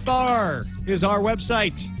 Twit.tv/FR is our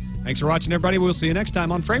website. Thanks for watching, everybody. We'll see you next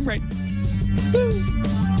time on Frame Rate.